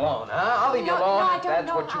want to be alone, huh? I'll leave you alone no, if that's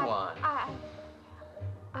what you want.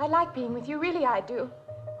 I like being with you, really I do.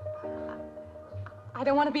 I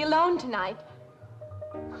don't want to be alone tonight.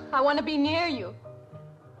 I want to be near you.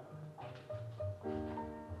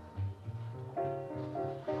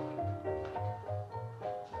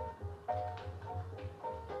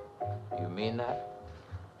 You mean that?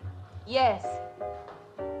 Yes.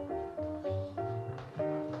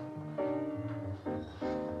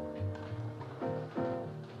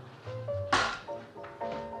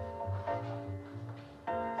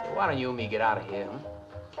 Why don't you and me get out of here,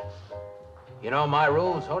 huh? You know, my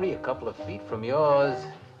room's only a couple of feet from yours.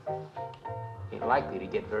 Ain't likely to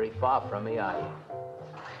get very far from me, are you?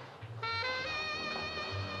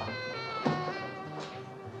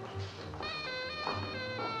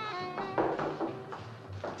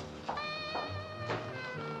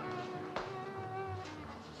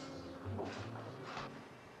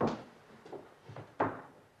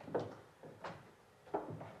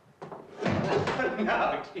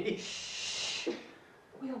 No, shh.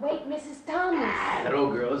 We'll wake Mrs. Thomas. That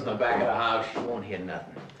old girl is in the back of the house. She won't hear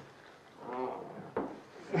nothing.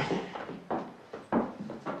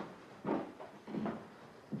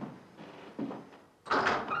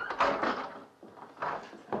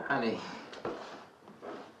 Honey,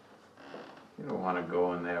 you don't want to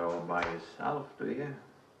go in there all by yourself, do you?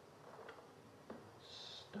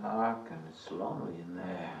 It's dark and it's lonely in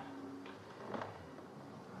there.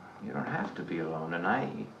 You don't have to be alone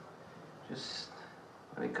tonight. Just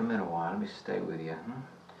let me come in a while. Let me stay with you.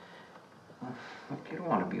 Look, you don't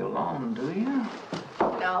want to be alone, do you?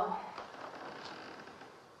 No.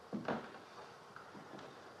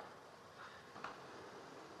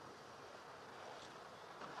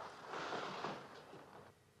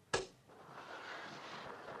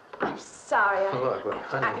 I'm sorry. Look,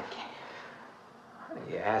 honey.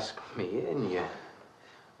 You asked me in, you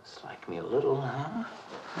dislike me a little, huh?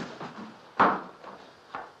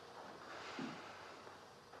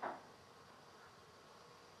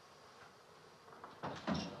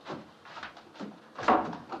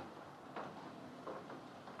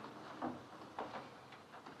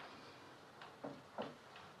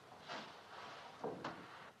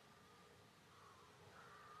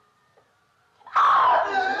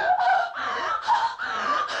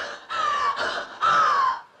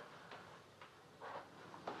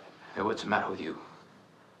 Hey, what's the matter with you?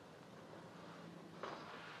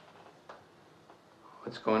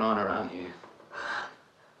 What's going on around here?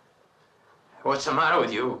 What's the matter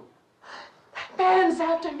with you? That man's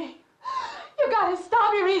after me. You gotta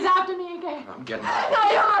stop him. He's after me again. I'm getting out. No,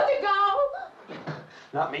 you have to go.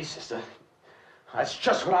 Not me, sister. That's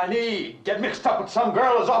just what I need. Get mixed up with some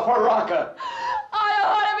girl who's off her rocker. I don't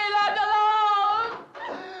want to be left alone.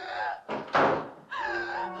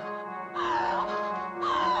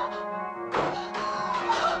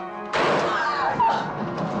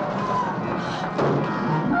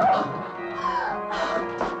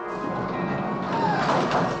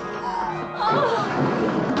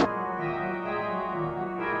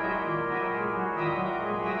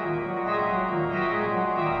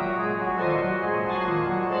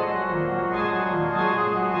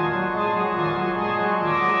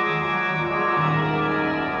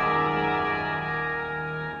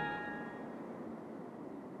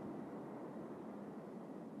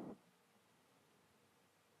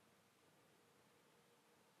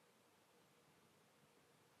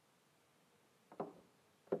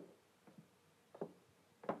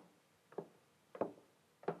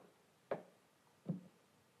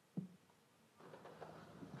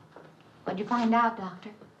 What'd you find out, Doctor?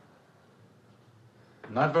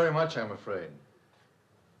 Not very much, I'm afraid.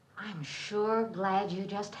 I'm sure glad you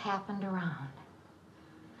just happened around.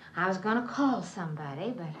 I was going to call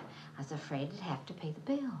somebody, but I was afraid I'd have to pay the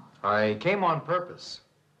bill. I came on purpose.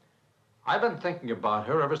 I've been thinking about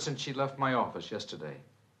her ever since she left my office yesterday.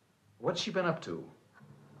 What's she been up to?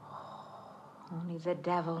 Only the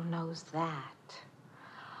devil knows that.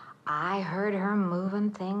 I heard her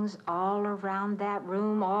moving things all around that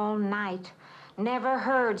room all night. Never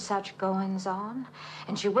heard such goings on.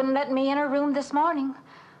 And she wouldn't let me in her room this morning.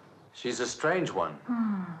 She's a strange one.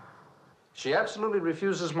 She absolutely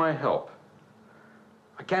refuses my help.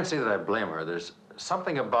 I can't say that I blame her. There's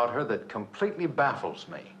something about her that completely baffles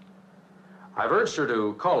me. I've urged her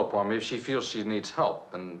to call upon me if she feels she needs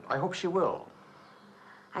help, and I hope she will.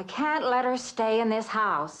 I can't let her stay in this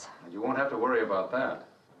house. You won't have to worry about that.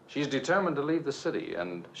 She's determined to leave the city,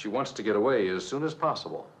 and she wants to get away as soon as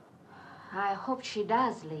possible. I hope she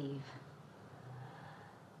does leave.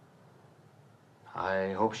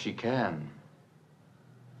 I hope she can.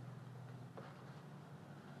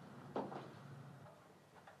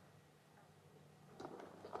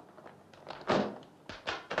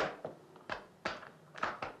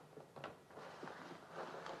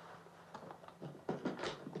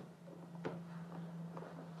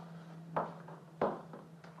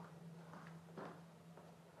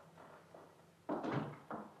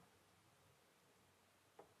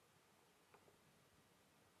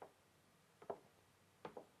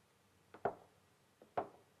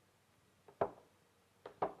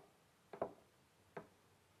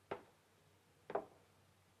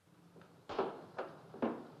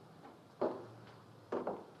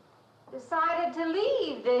 Decided to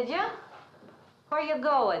leave, did you? Where you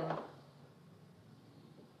going?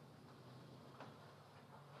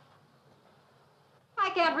 I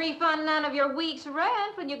can't refund none of your week's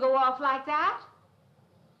rent when you go off like that.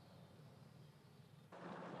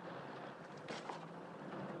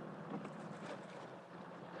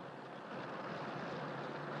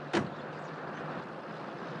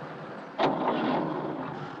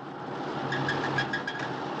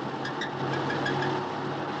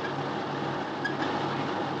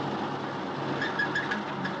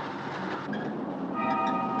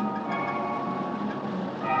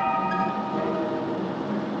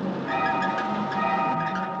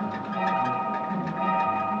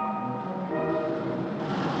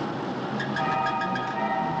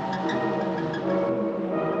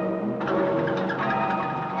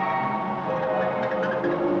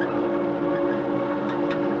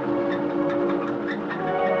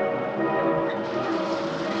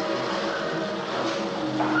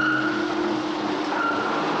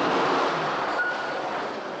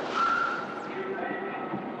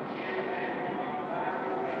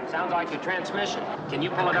 Sounds like your transmission. Can you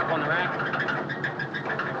pull it up on the rack?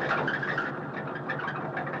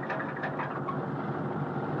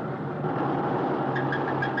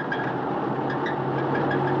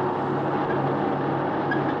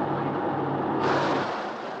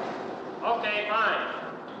 Okay, fine.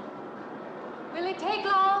 Will it take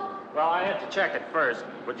long? Well, I have to check it first.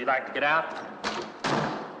 Would you like to get out?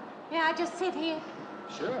 May I just sit here?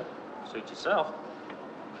 Sure. Suit yourself.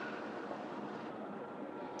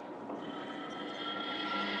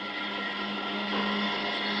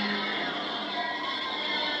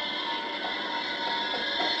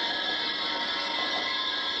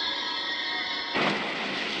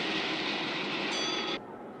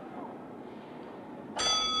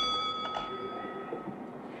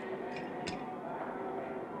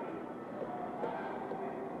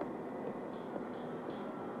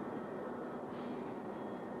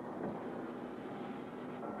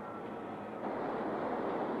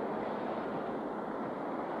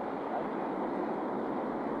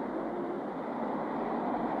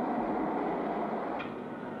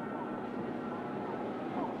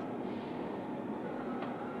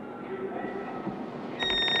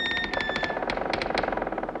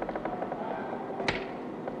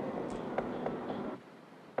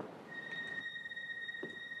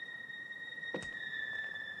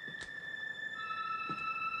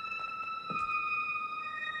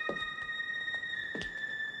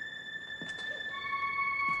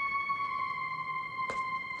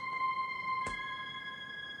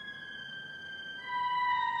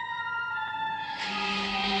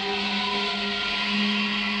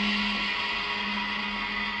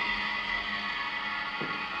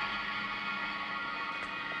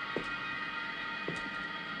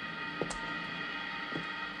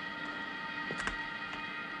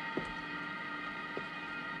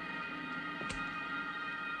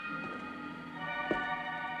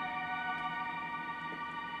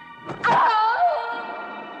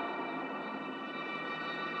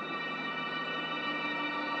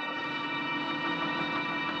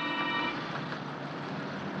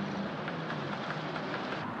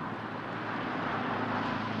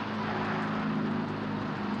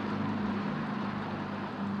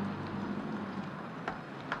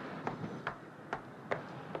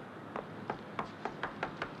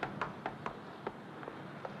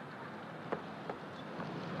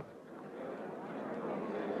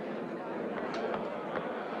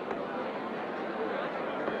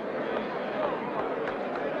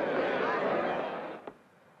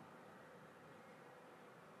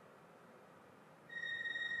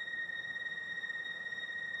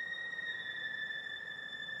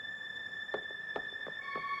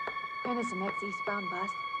 When is the next eastbound bus?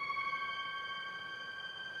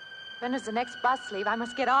 When does the next bus leave? I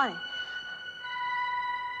must get on it.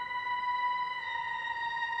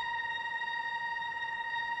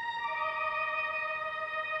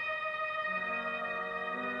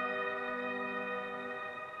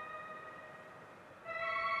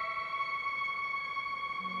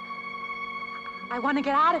 I want to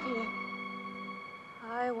get out of here.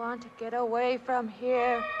 I want to get away from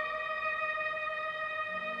here.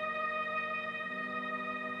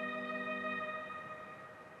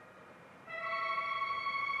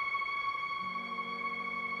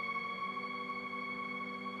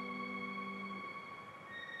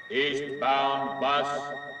 Eastbound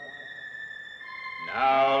bus.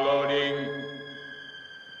 Now loading.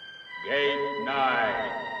 Gate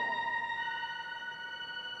 9.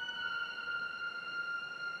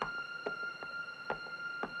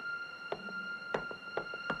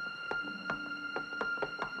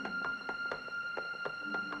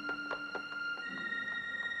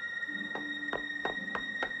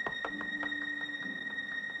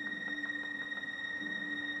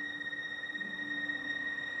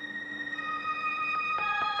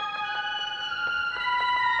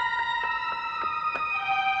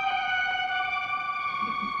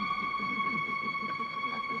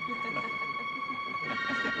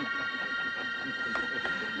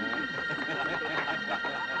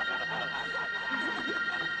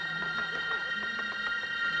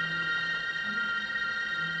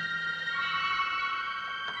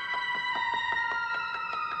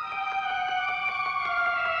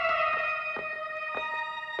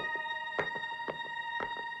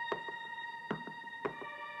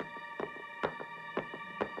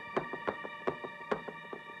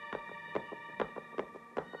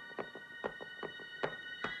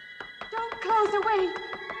 Officer, wait.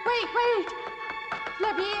 Wait.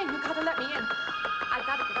 Let me in. You gotta let me in. I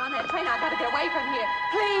gotta get on that train. I gotta get away from here.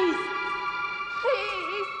 Please.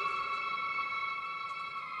 Please.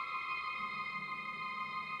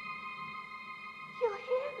 You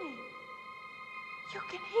hear me. You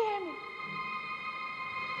can hear me.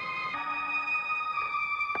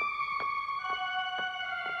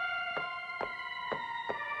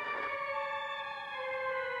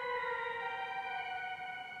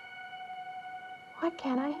 Why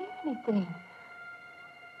can't I hear anything?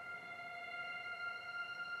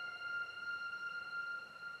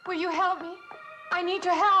 Will you help me? I need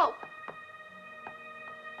your help.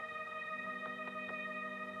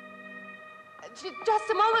 Just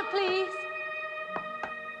a moment, please.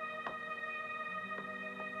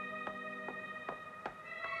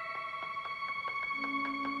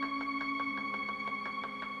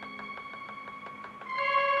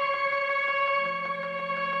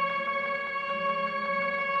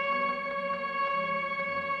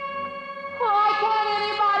 Why can't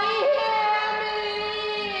anybody hear me?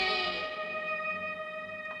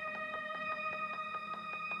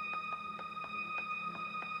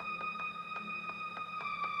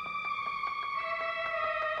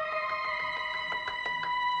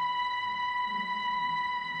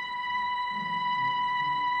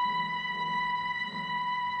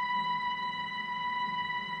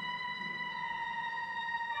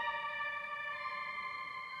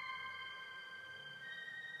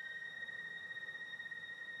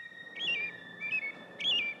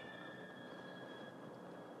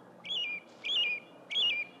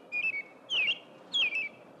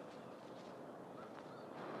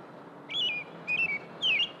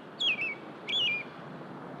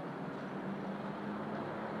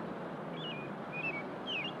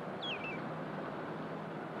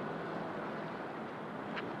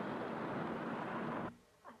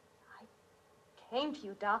 Came to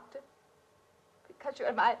you, Doctor, because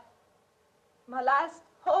you're my last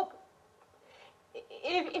hope.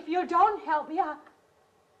 If you don't help me, I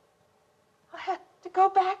have to go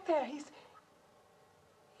back there. He's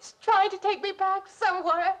trying to take me back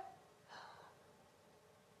somewhere.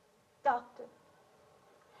 Doctor,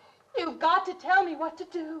 you've got to tell me what to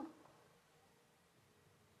do.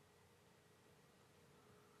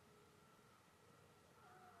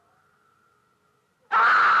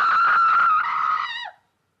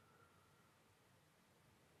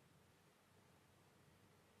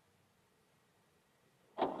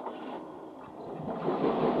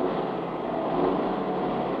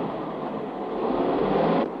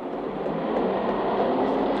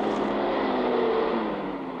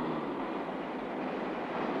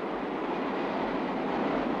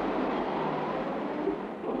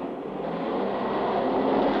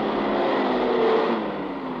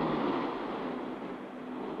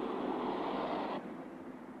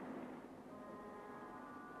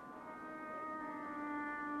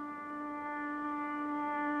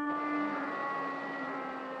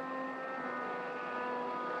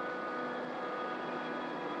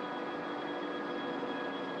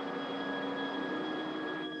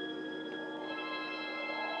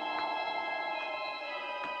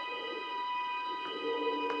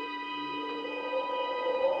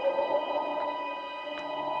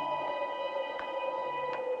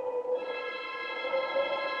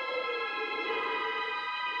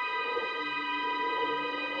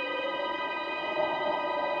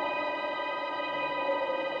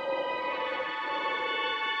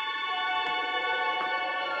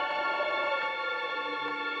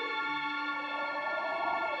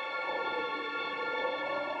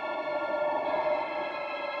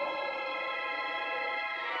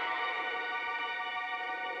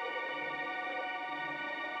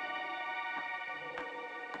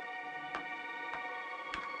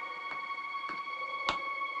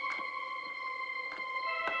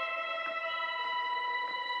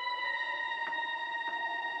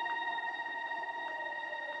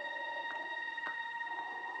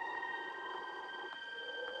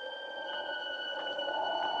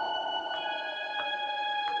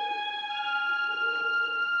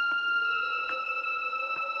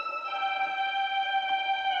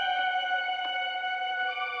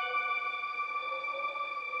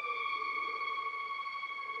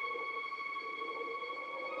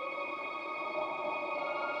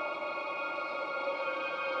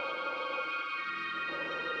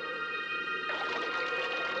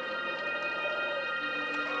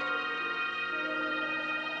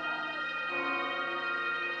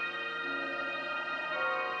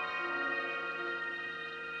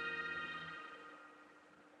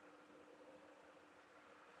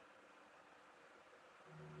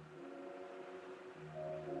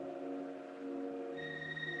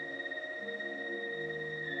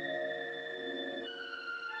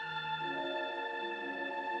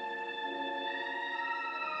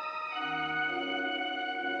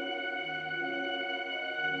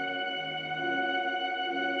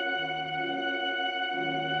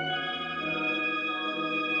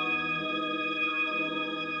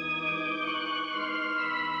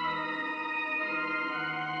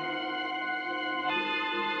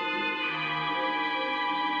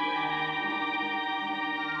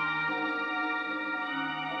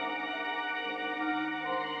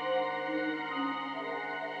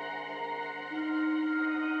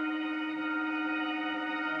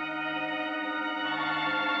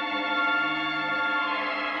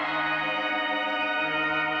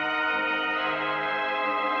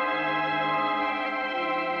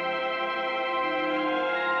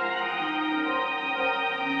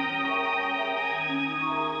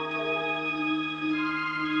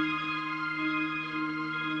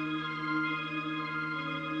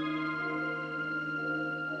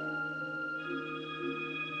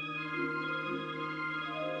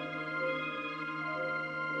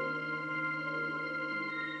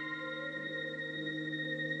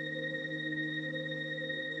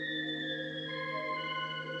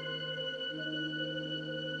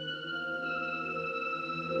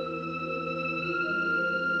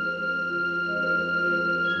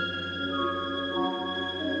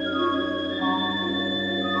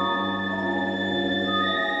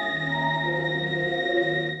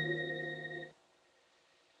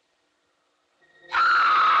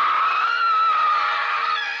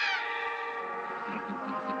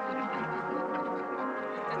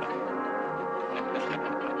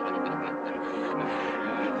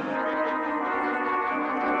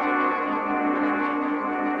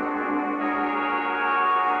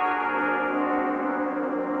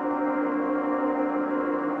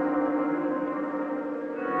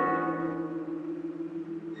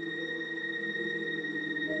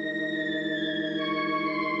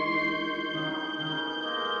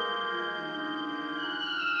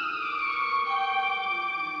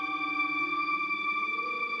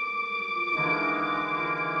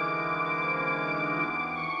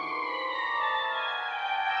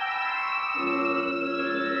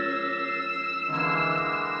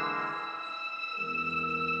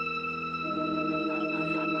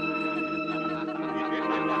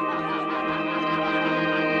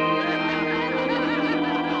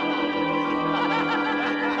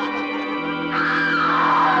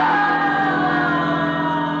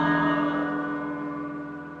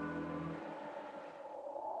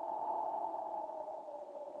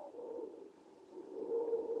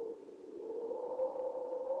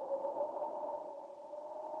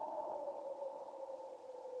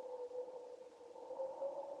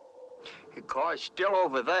 The car's still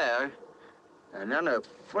over there. And then a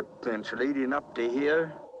footprints leading up to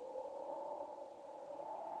here.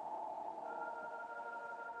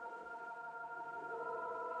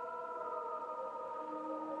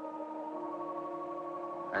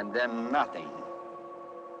 And then nothing.